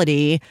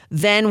immorality,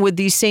 then would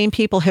these same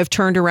people have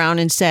turned around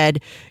and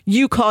said,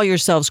 you call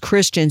yourselves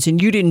Christians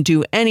and you didn't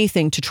do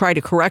anything to try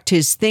to correct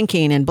his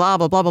thinking and blah,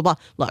 blah, blah, blah, blah.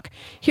 Look,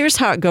 here's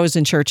how it goes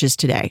in churches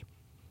today.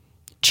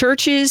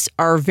 Churches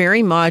are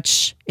very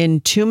much,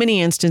 in too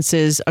many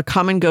instances, a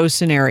come and go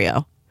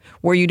scenario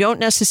where you don't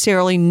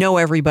necessarily know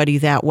everybody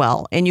that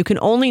well. And you can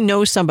only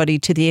know somebody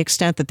to the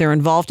extent that they're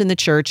involved in the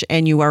church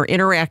and you are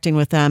interacting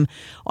with them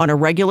on a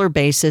regular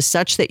basis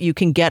such that you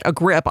can get a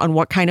grip on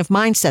what kind of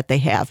mindset they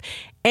have.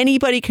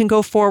 Anybody can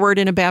go forward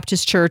in a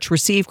Baptist church,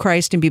 receive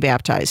Christ, and be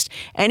baptized.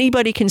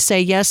 Anybody can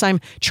say, yes, I'm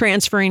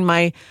transferring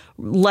my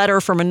letter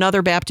from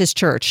another Baptist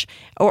church,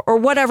 or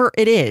whatever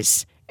it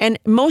is. And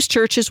most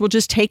churches will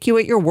just take you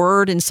at your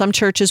word, and some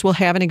churches will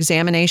have an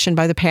examination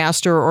by the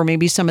pastor or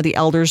maybe some of the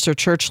elders or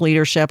church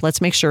leadership.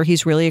 Let's make sure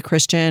he's really a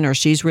Christian or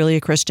she's really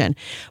a Christian.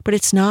 But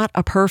it's not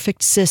a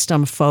perfect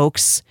system,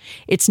 folks.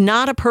 It's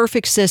not a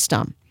perfect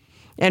system.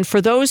 And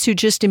for those who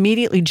just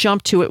immediately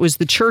jump to it was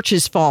the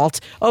church's fault,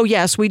 oh,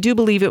 yes, we do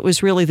believe it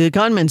was really the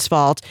gunman's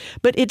fault,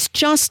 but it's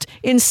just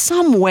in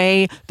some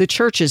way the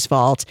church's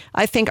fault,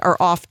 I think are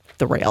off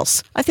the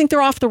rails. I think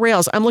they're off the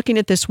rails. I'm looking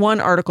at this one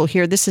article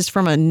here. This is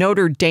from a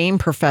Notre Dame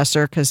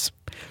professor, because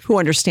who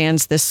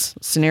understands this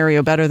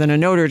scenario better than a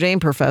Notre Dame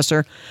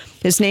professor?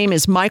 His name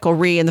is Michael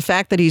Rhee, and the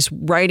fact that he's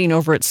writing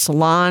over at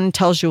Salon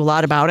tells you a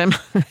lot about him,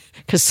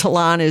 because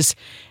Salon is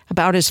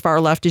about as far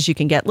left as you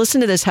can get.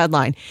 Listen to this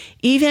headline: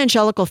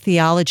 Evangelical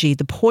Theology,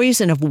 the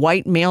Poison of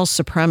White Male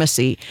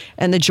Supremacy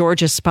and the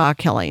Georgia Spa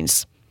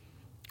Killings.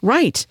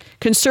 Right.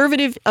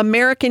 Conservative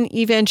American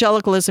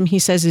evangelicalism, he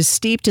says, is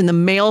steeped in the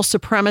male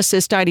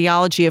supremacist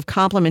ideology of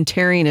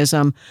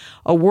complementarianism,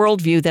 a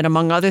worldview that,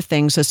 among other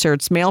things,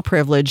 asserts male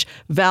privilege,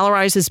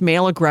 valorizes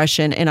male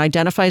aggression, and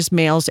identifies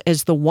males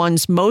as the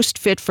ones most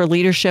fit for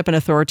leadership and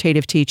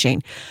authoritative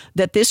teaching.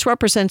 That this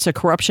represents a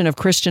corruption of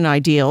Christian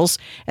ideals,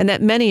 and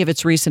that many of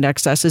its recent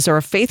excesses are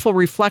a faithful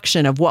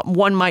reflection of what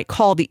one might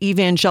call the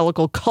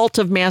evangelical cult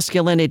of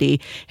masculinity,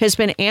 has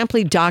been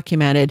amply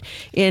documented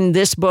in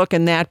this book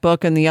and that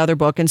book and the other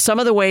book, and some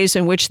of the ways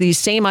in which these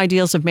same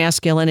ideals of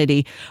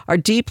masculinity are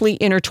deeply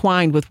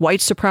intertwined with white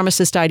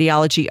supremacist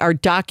ideology are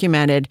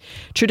documented.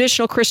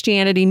 Traditional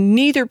Christianity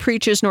neither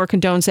preaches nor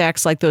condones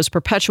acts like those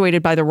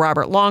perpetuated by the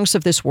Robert Longs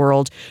of this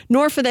world,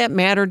 nor for that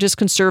matter does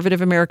conservative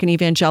American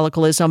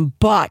evangelicalism,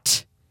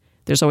 but,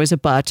 there's always a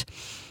but,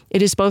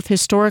 it is both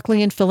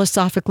historically and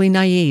philosophically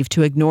naive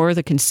to ignore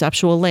the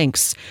conceptual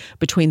links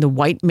between the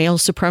white male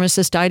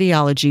supremacist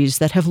ideologies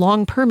that have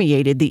long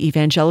permeated the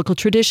evangelical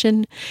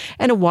tradition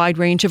and a wide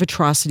range of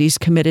atrocities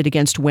committed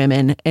against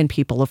women and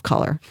people of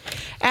color.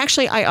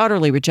 Actually, I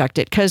utterly reject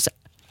it, because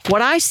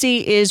what I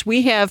see is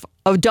we have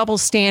a double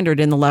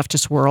standard in the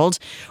leftist world,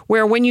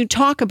 where when you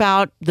talk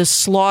about the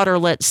slaughter,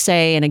 let's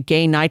say, in a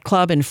gay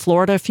nightclub in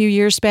Florida a few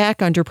years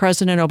back under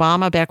President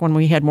Obama, back when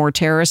we had more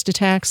terrorist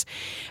attacks,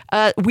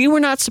 we were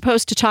not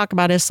supposed to talk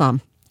about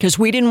Islam, because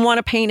we didn't want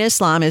to paint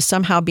Islam as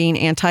somehow being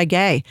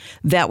anti-gay.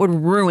 That would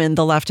ruin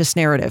the leftist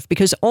narrative,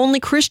 because only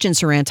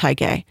Christians are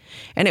anti-gay.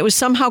 And it was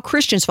somehow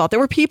Christians' fault. There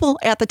were people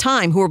at the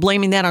time who were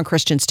blaming that on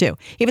Christians too,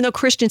 even though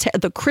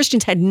the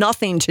Christians had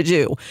nothing to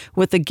do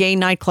with the gay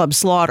nightclub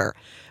slaughter.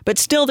 But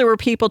still, there were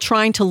people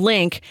trying to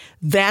link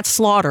that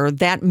slaughter,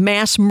 that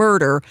mass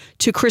murder,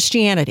 to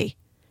Christianity.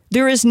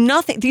 There is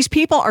nothing, these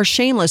people are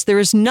shameless. There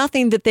is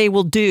nothing that they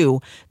will do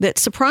that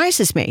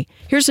surprises me.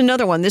 Here's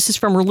another one. This is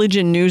from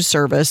Religion News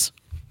Service.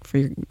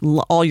 For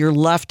all your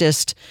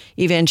leftist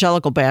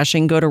evangelical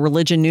bashing, go to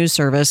Religion News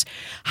Service.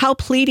 How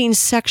pleading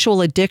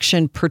sexual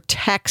addiction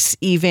protects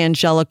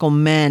evangelical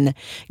men.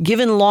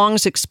 Given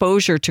Long's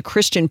exposure to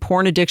Christian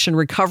porn addiction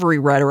recovery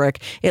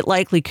rhetoric, it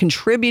likely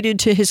contributed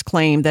to his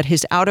claim that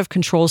his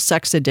out-of-control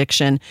sex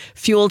addiction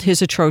fueled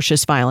his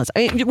atrocious violence.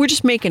 We're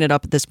just making it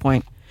up at this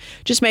point.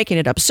 Just making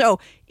it up. So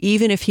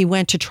even if he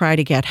went to try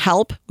to get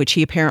help, which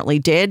he apparently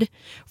did,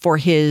 for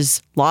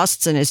his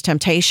lusts and his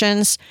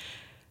temptations,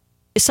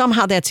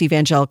 somehow that's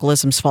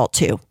evangelicalism's fault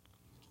too.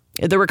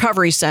 The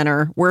recovery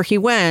center where he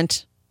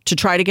went to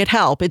try to get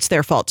help, it's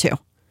their fault too.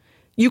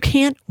 You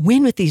can't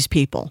win with these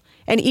people.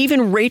 And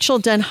even Rachel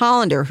Den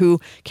Hollander, who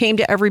came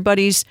to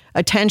everybody's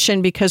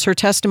attention because her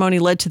testimony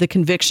led to the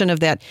conviction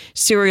of that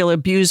serial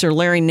abuser,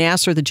 Larry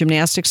Nassar, the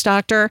gymnastics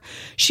doctor,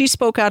 she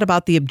spoke out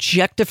about the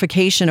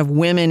objectification of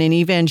women in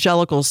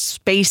evangelical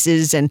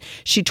spaces. And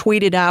she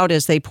tweeted out,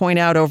 as they point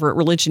out over at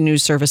Religion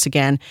News Service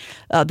again,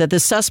 that the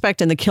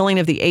suspect in the killing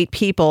of the 8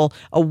 people,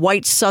 a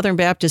white Southern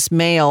Baptist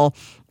male,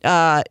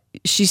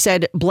 she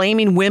said,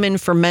 blaming women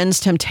for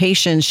men's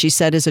temptations, she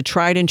said, is a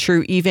tried and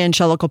true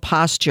evangelical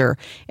posture.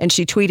 And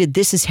she tweeted,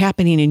 this is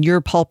happening in your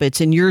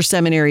pulpits, in your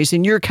seminaries,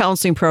 in your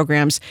counseling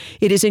programs.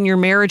 It is in your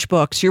marriage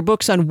books, your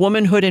books on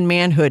womanhood and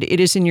manhood. It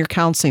is in your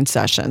counseling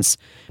sessions.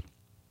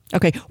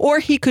 Okay. Or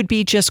he could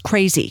be just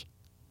crazy.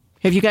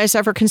 Have you guys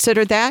ever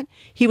considered that?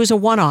 He was a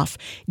one-off.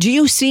 Do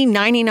you see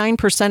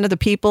 99% of the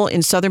people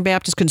in Southern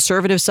Baptist,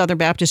 conservative Southern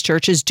Baptist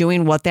churches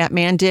doing what that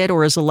man did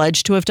or is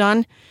alleged to have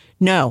done?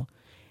 No.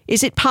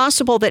 Is it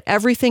possible that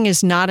everything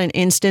is not an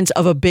instance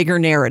of a bigger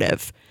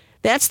narrative?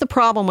 That's the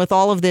problem with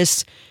all of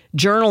this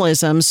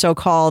journalism,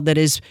 so-called, that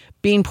is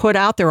being put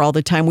out there all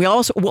the time. We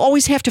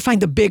always have to find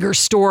the bigger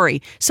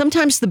story.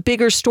 Sometimes the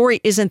bigger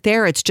story isn't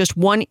there. It's just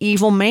one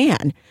evil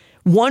man,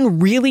 one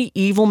really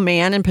evil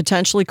man and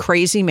potentially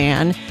crazy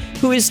man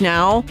who is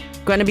now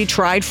going to be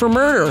tried for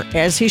murder,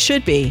 as he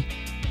should be.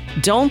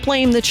 Don't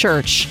blame the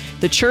church.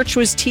 The church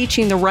was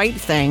teaching the right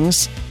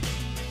things.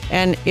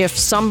 And if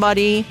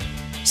somebody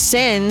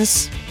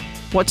sins,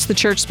 what's the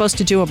church supposed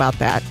to do about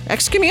that?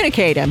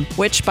 Excommunicate him,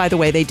 which, by the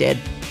way, they did.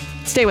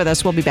 Stay with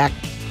us. We'll be back.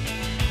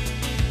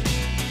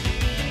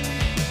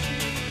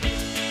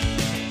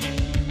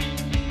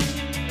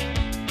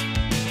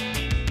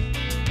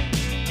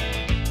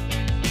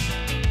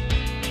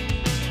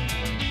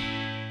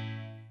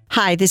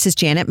 Hi, this is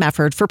Janet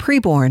Mefford for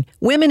Preborn.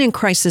 Women in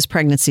crisis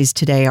pregnancies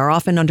today are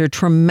often under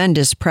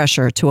tremendous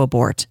pressure to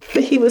abort.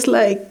 But he was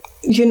like,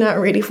 you're not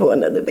ready for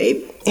another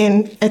baby.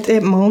 And at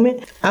that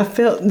moment, I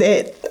felt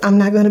that I'm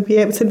not going to be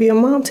able to be a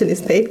mom to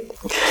this baby.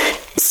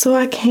 So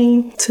I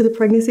came to the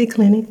pregnancy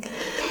clinic.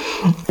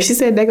 She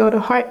said, there go the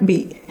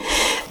heartbeat.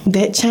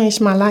 That changed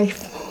my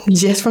life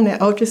just from that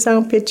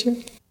ultrasound picture.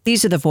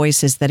 These are the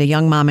voices that a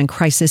young mom in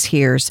crisis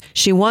hears.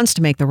 She wants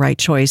to make the right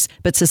choice,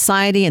 but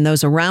society and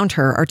those around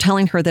her are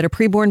telling her that a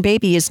preborn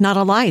baby is not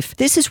a life.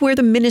 This is where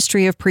the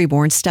Ministry of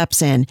Preborn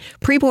steps in.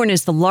 Preborn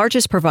is the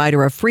largest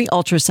provider of free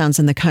ultrasounds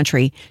in the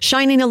country,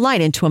 shining a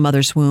light into a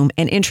mother's womb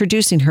and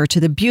introducing her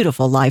to the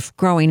beautiful life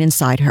growing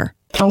inside her.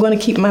 I'm going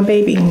to keep my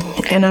baby,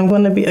 and I'm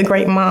going to be a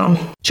great mom.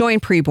 Join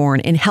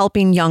Preborn in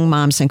helping young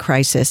moms in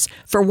crisis.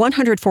 For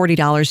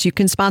 $140, you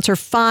can sponsor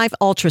 5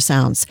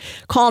 ultrasounds.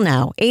 Call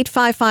now,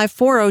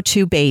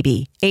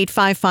 855-402-BABY,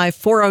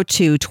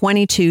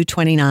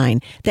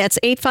 855-402-2229. That's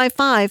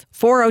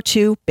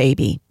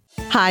 855-402-BABY.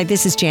 Hi,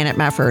 this is Janet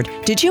Mefford.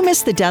 Did you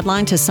miss the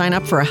deadline to sign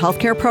up for a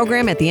healthcare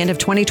program at the end of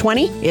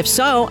 2020? If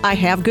so, I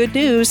have good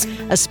news.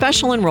 A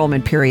special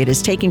enrollment period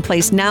is taking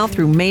place now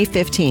through May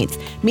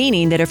 15th,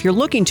 meaning that if you're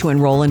looking to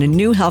enroll in a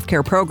new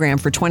healthcare program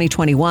for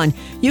 2021,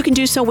 you can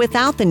do so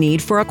without the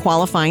need for a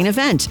qualifying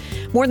event.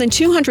 More than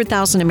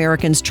 200,000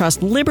 Americans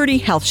trust Liberty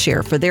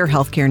HealthShare for their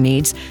healthcare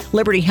needs.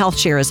 Liberty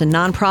HealthShare is a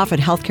nonprofit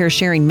healthcare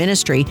sharing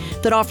ministry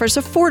that offers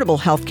affordable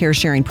healthcare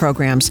sharing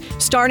programs,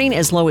 starting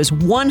as low as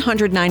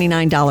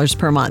 $199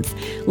 per month.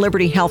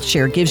 Liberty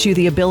HealthShare gives you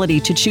the ability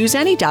to choose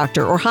any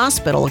doctor or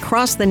hospital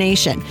across the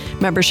nation.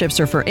 Memberships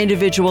are for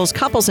individuals,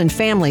 couples, and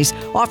families,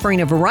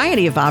 offering a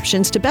variety of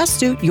options to best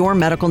suit your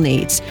medical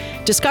needs.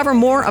 Discover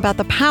more about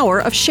the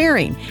power of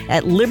sharing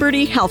at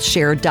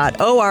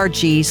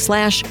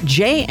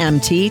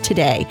libertyhealthshare.org/JMT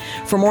today.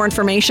 For more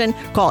information,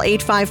 call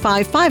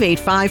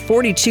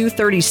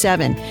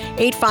 855-585-4237,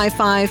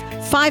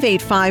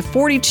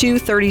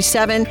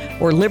 855-585-4237,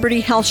 or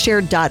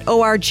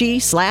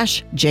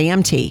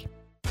libertyhealthshare.org/JMT.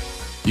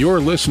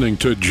 You're listening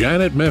to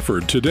Janet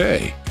Mefford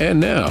today. And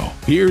now,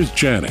 here's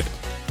Janet.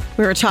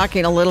 We were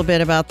talking a little bit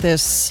about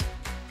this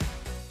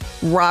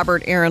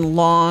Robert Aaron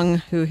Long,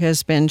 who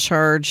has been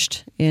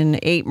charged in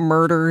 8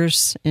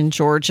 murders in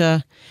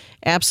Georgia.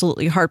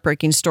 Absolutely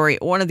heartbreaking story.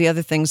 One of the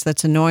other things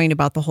that's annoying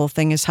about the whole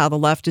thing is how the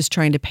left is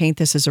trying to paint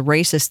this as a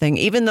racist thing,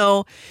 even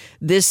though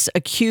this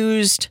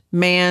accused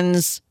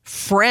man's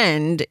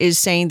friend is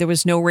saying there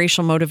was no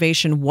racial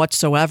motivation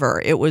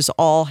whatsoever. It was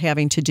all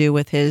having to do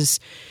with his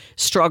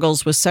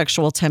struggles with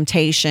sexual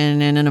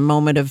temptation. And in a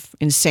moment of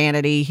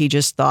insanity, he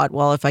just thought,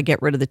 well, if I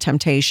get rid of the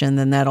temptation,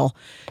 then that'll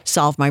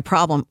solve my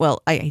problem.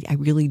 Well, I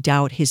really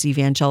doubt his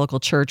evangelical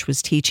church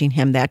was teaching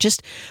him that.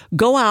 Just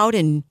go out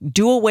and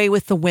do away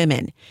with the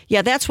women.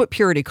 Yeah, that's what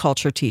purity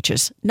culture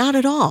teaches. Not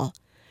at all.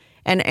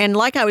 And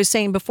like I was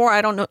saying before,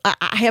 I don't know.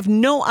 I have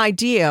no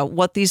idea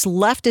what these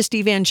leftist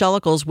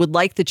evangelicals would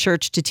like the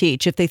church to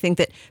teach if they think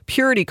that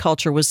purity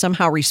culture was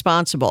somehow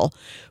responsible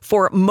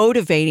for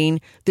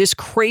motivating this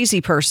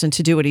crazy person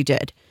to do what he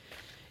did.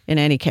 In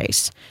any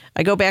case,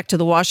 I go back to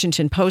the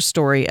Washington Post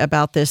story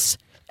about this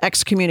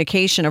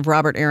excommunication of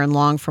Robert Aaron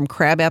Long from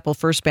Crabapple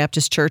First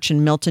Baptist Church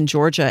in Milton,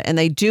 Georgia. And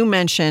they do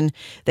mention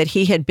that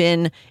he had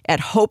been at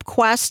Hope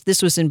Quest.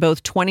 This was in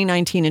both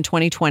 2019 and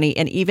 2020,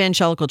 an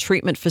evangelical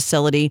treatment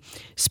facility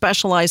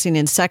specializing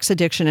in sex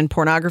addiction and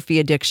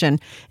pornography addiction,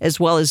 as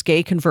well as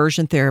gay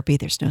conversion therapy.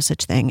 There's no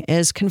such thing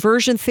as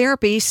conversion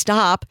therapy.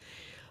 Stop.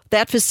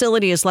 That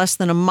facility is less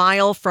than a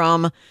mile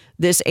from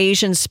this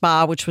Asian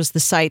spa, which was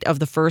the site of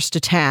the first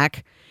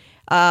attack.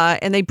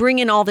 And they bring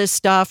in all this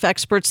stuff.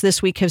 Experts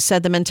this week have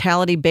said the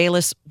mentality,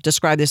 Bayless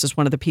described this as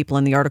one of the people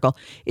in the article,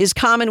 is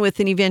common with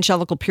an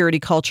evangelical purity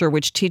culture,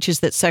 which teaches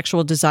that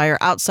sexual desire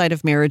outside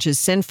of marriage is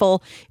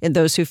sinful, and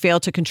those who fail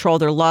to control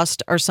their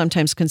lust are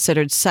sometimes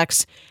considered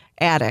sex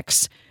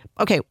addicts.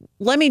 Okay,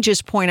 let me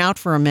just point out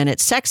for a minute,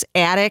 sex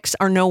addicts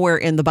are nowhere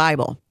in the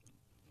Bible.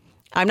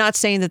 I'm not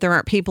saying that there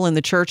aren't people in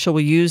the church who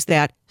will use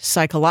that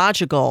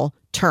psychological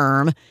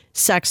term,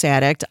 sex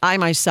addict. I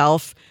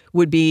myself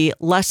would be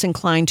less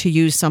inclined to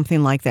use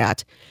something like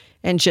that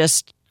and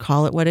just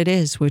call it what it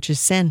is, which is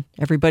sin.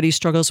 Everybody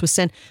struggles with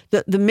sin.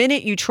 The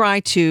minute you try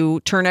to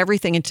turn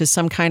everything into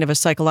some kind of a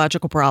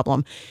psychological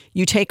problem,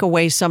 you take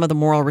away some of the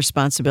moral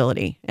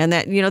responsibility. And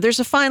that, there's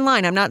a fine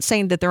line. I'm not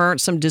saying that there aren't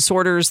some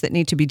disorders that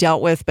need to be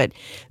dealt with, but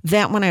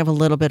that one I have a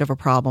little bit of a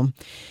problem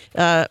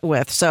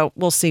with. So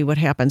we'll see what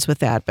happens with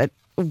that. But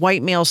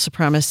white male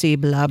supremacy,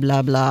 blah,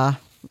 blah, blah.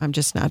 I'm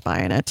just not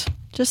buying it.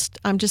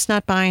 I'm just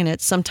not buying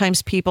it.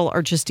 Sometimes people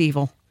are just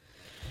evil.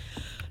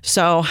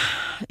 So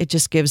it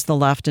just gives the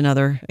left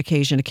another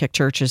occasion to kick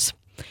churches.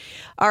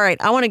 All right,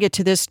 I want to get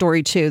to this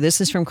story too.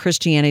 This is from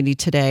Christianity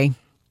Today.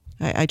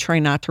 I try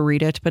not to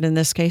read it, but in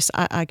this case,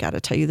 I got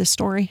to tell you this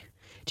story.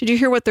 Did you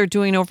hear what they're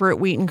doing over at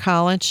Wheaton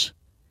College?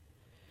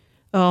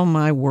 Oh,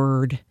 my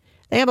word.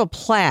 They have a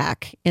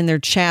plaque in their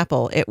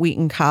chapel at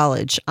Wheaton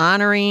College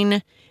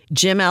honoring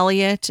Jim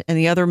Elliot and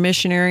the other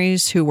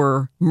missionaries who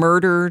were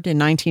murdered in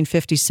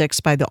 1956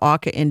 by the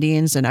Auca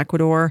Indians in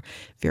Ecuador.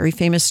 Very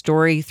famous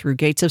story through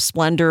Gates of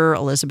Splendor,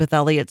 Elizabeth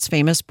Elliot's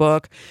famous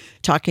book,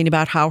 talking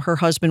about how her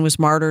husband was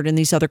martyred and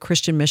these other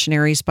Christian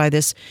missionaries by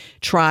this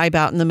tribe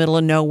out in the middle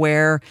of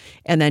nowhere.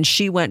 And then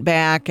she went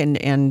back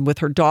and with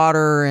her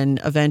daughter, and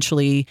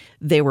eventually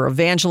they were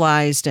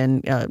evangelized,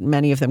 and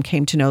many of them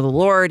came to know the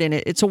Lord. And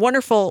it's a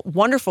wonderful,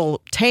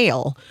 wonderful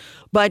tale.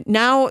 But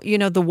now,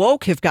 the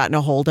woke have gotten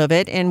a hold of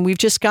it, and we've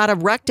just got to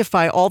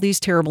rectify all these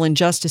terrible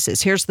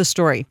injustices. Here's the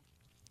story.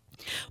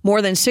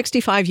 More than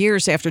 65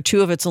 years after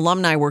two of its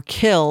alumni were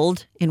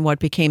killed in what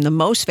became the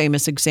most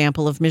famous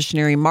example of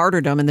missionary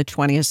martyrdom in the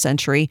 20th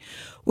century,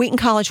 Wheaton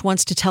College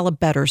wants to tell a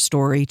better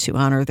story to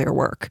honor their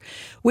work.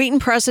 Wheaton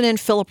President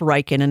Philip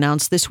Ryken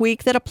announced this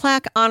week that a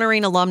plaque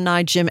honoring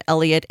alumni Jim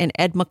Elliot and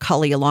Ed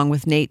McCully, along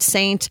with Nate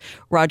Saint,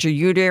 Roger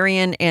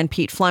Youderian, and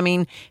Pete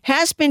Fleming,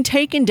 has been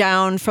taken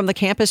down from the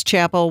campus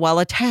chapel while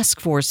a task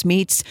force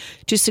meets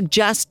to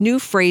suggest new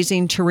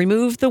phrasing to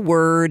remove the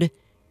word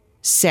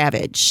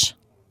savage.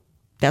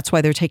 That's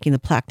why they're taking the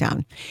plaque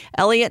down.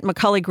 Elliot and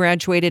McCully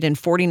graduated in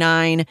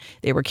 1949.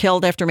 They were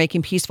killed after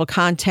making peaceful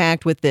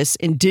contact with this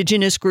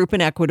indigenous group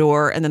in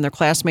Ecuador, and then their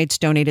classmates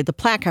donated the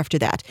plaque after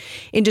that.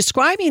 In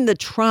describing the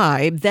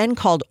tribe, then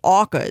called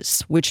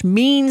Aucas, which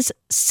means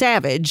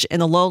savage in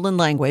the lowland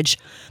language,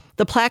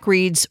 the plaque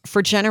reads,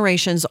 "For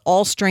generations,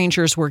 all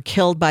strangers were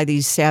killed by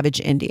these savage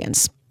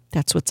Indians."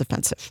 That's what's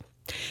offensive.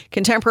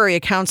 Contemporary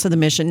accounts of the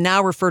mission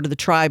now refer to the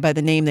tribe by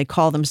the name they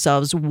call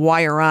themselves,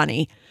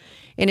 Wairani.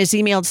 In his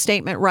emailed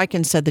statement,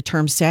 Ryken said the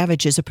term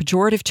savage is a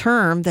pejorative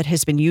term that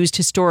has been used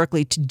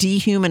historically to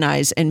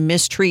dehumanize and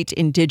mistreat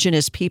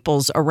indigenous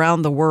peoples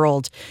around the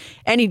world.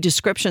 Any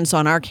descriptions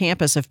on our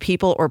campus of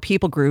people or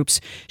people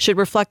groups should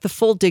reflect the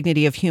full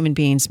dignity of human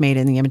beings made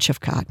in the image of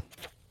God.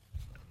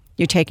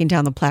 You're taking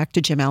down the plaque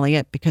to Jim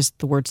Elliot because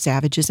the word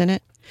savage is in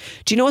it?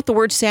 Do you know what the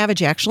word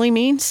savage actually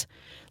means?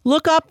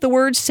 Look up the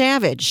word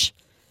savage.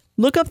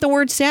 Look up the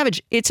word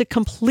savage. It's a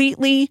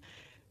completely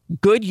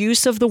good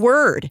use of the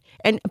word.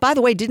 And by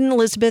the way, didn't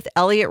Elizabeth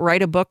Elliot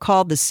write a book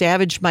called The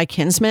Savage, My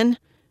Kinsman?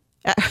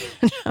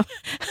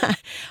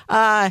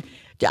 I'm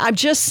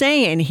just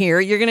saying here,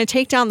 you're going to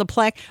take down the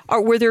plaque.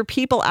 Were there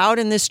people out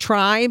in this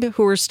tribe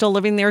who are still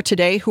living there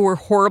today who were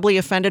horribly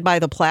offended by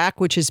the plaque,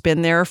 which has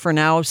been there for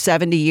now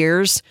 70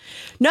 years?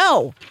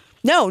 No,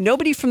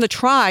 nobody from the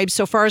tribe,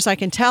 so far as I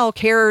can tell,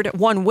 cared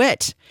one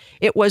whit.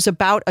 It was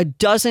about a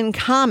dozen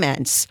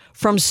comments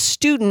from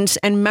students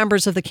and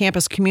members of the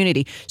campus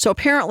community. So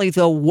apparently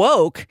the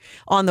woke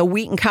on the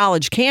Wheaton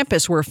College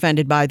campus were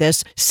offended by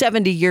this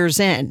 70 years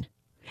in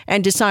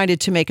and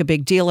decided to make a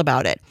big deal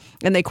about it.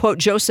 And they quote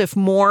Joseph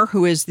Moore,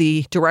 who is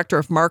the director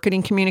of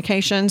marketing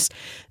communications.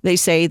 They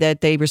say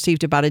that they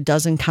received about a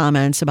dozen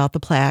comments about the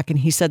plaque. And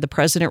he said the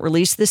president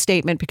released this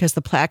statement because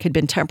the plaque had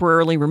been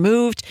temporarily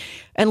removed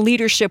and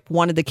leadership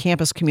wanted the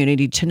campus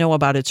community to know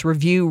about its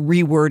review,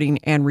 rewording,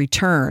 and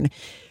return.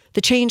 The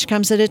change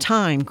comes at a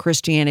time,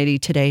 Christianity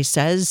Today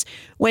says,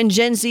 when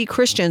Gen Z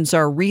Christians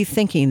are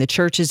rethinking the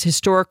church's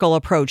historical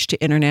approach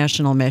to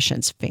international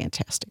missions.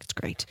 Fantastic. It's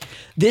great.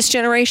 This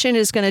generation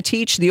is going to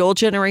teach the old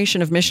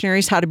generation of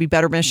missionaries how to be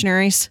better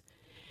missionaries.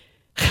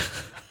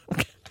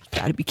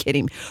 Got to be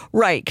kidding.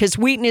 Right, because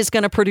Wheaton is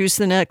going to produce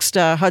the next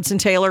Hudson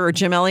Taylor or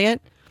Jim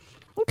Elliot.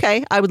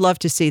 Okay, I would love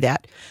to see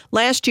that.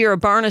 Last year, a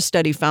Barna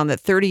study found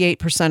that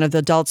 38% of the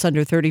adults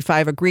under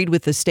 35 agreed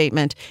with the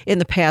statement, in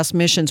the past,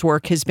 missions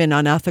work has been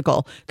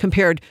unethical,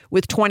 compared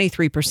with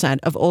 23%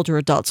 of older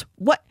adults.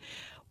 What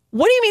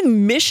do you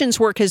mean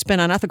missions work has been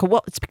unethical?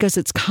 Well, it's because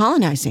it's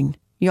colonizing,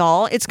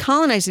 y'all. It's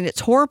colonizing.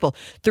 It's horrible.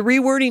 The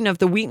rewording of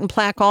the Wheaton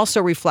plaque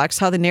also reflects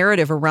how the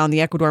narrative around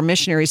the Ecuador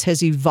missionaries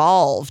has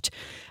evolved.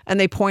 And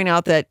they point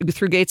out that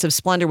Through Gates of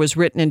Splendor was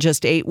written in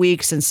just 8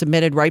 weeks and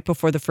submitted right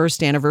before the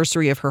first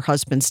anniversary of her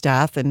husband's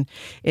death. And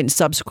in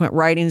subsequent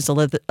writings,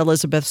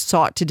 Elizabeth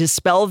sought to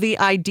dispel the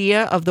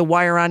idea of the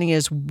Wairani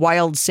as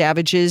wild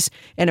savages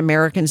and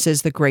Americans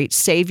as the great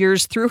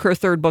saviors through her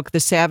third book, The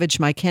Savage,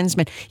 My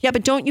Kinsman. Yeah,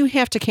 but don't you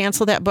have to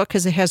cancel that book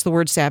because it has the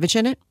word savage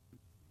in it?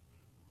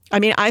 I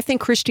mean, I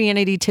think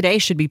Christianity Today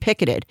should be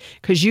picketed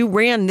because you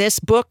ran this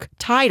book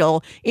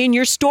title in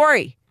your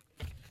story.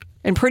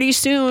 And pretty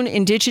soon,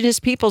 indigenous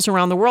peoples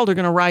around the world are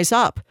going to rise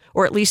up,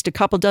 or at least a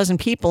couple dozen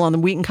people on the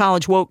Wheaton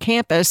College woke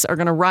campus are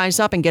going to rise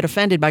up and get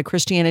offended by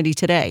Christianity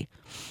Today.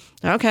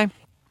 Okay.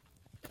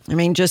 I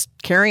mean, just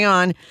carry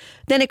on.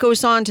 Then it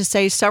goes on to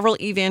say several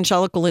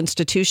evangelical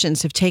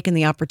institutions have taken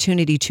the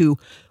opportunity to,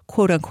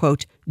 quote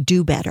unquote,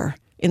 do better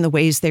in the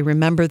ways they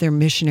remember their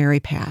missionary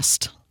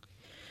past.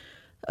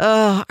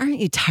 Aren't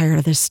you tired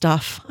of this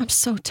stuff? I'm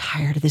so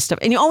tired of this stuff.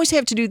 And you always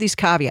have to do these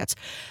caveats.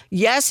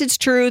 Yes, it's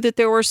true that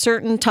there were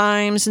certain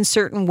times and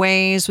certain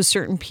ways with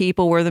certain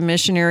people where the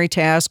missionary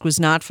task was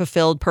not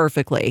fulfilled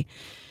perfectly.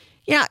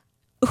 Yeah.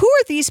 Who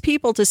are these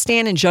people to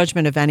stand in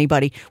judgment of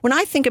anybody? When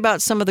I think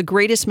about some of the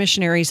greatest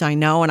missionaries I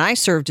know, and I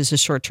served as a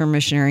short-term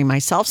missionary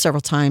myself several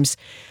times,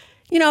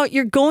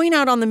 you're going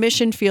out on the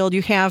mission field,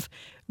 you have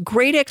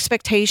great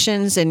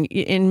expectations. And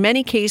in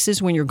many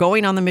cases, when you're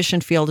going on the mission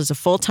field as a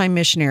full-time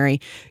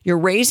missionary, you're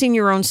raising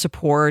your own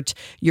support,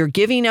 you're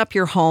giving up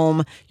your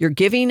home, you're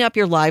giving up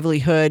your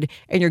livelihood,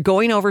 and you're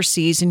going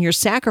overseas and you're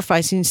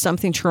sacrificing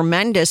something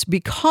tremendous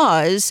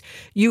because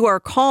you are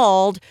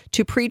called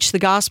to preach the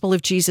gospel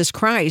of Jesus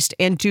Christ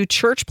and do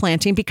church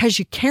planting because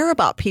you care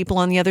about people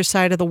on the other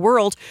side of the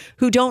world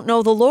who don't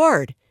know the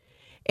Lord.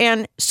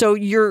 And so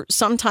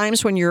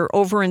sometimes when you're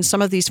over in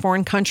some of these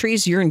foreign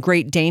countries, you're in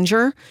great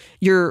danger.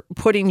 You're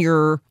putting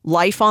your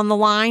life on the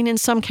line in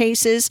some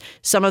cases.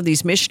 Some of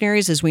these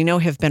missionaries, as we know,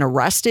 have been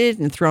arrested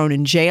and thrown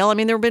in jail. I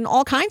mean, there have been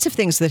all kinds of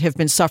things that have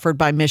been suffered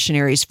by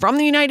missionaries from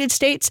the United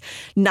States,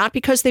 not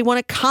because they want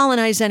to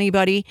colonize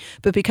anybody,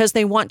 but because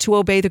they want to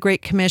obey the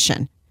Great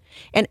Commission.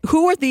 And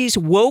who are these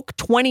woke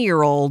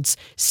 20-year-olds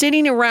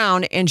sitting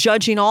around and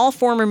judging all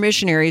former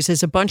missionaries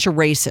as a bunch of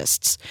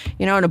racists,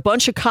 and a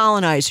bunch of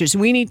colonizers?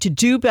 We need to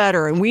do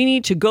better and we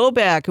need to go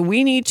back and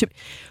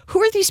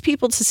who are these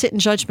people to sit in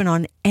judgment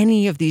on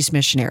any of these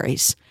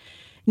missionaries?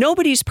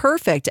 Nobody's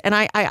perfect. And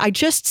I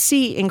just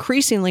see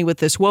increasingly with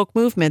this woke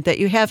movement that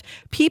you have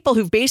people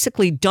who've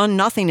basically done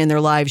nothing in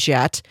their lives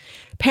yet,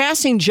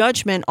 passing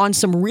judgment on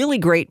some really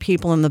great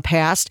people in the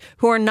past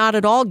who are not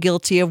at all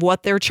guilty of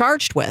what they're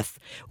charged with,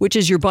 which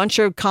is your bunch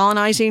of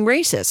colonizing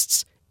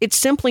racists. It's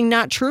simply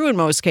not true in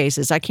most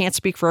cases. I can't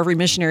speak for every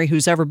missionary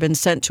who's ever been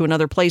sent to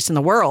another place in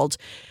the world,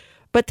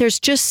 but there's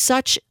just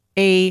such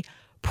a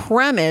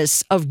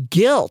premise of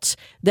guilt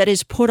that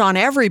is put on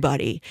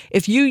everybody.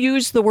 If you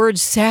use the word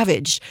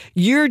savage,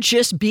 you're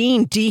just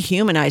being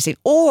dehumanizing.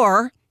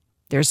 Or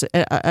there's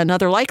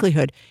another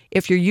likelihood.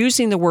 If you're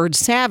using the word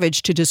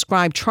savage to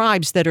describe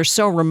tribes that are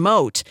so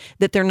remote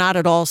that they're not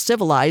at all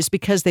civilized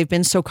because they've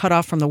been so cut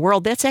off from the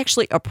world, that's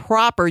actually a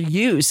proper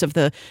use of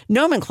the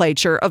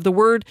nomenclature of the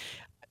word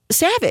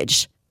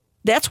savage.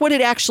 That's what it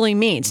actually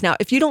means. Now,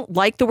 if you don't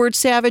like the word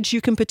savage,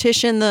 you can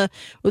petition the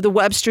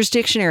Webster's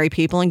Dictionary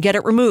people and get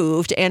it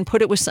removed and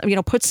put it with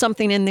put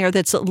something in there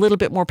that's a little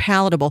bit more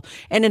palatable.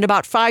 And in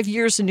about 5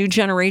 years, a new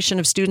generation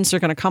of students are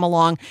going to come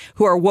along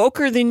who are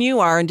woker than you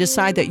are and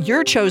decide that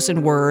your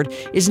chosen word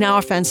is now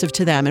offensive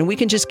to them. And we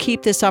can just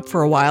keep this up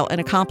for a while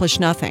and accomplish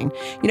nothing.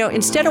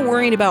 Instead of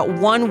worrying about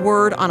one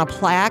word on a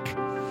plaque,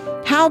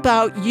 how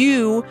about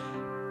you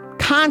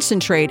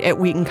concentrate at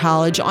Wheaton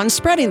College on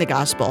spreading the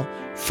gospel,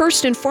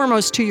 first and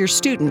foremost to your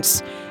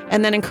students,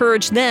 and then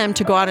encourage them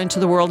to go out into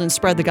the world and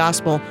spread the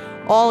gospel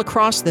all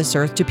across this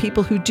earth to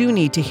people who do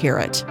need to hear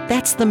it.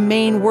 That's the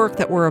main work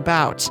that we're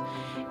about.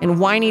 And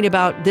whining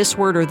about this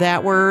word or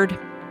that word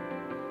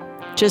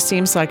just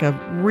seems like a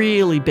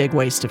really big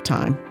waste of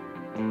time.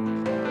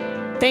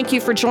 Thank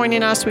you for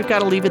joining us. We've got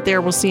to leave it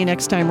there. We'll see you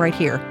next time right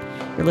here.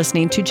 You're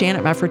listening to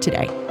Janet Mefford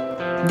Today.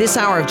 This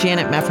hour of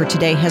Janet Mefford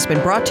Today has been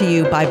brought to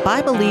you by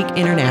Bible League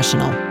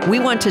International. We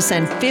want to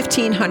send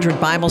 1,500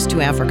 Bibles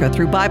to Africa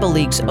through Bible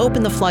League's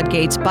Open the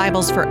Floodgates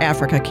Bibles for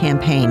Africa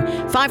campaign.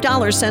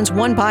 $5 sends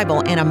one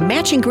Bible, and a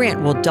matching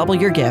grant will double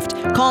your gift.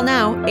 Call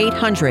now,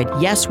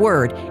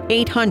 800-YES-WORD,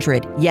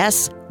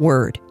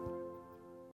 800-YES-WORD.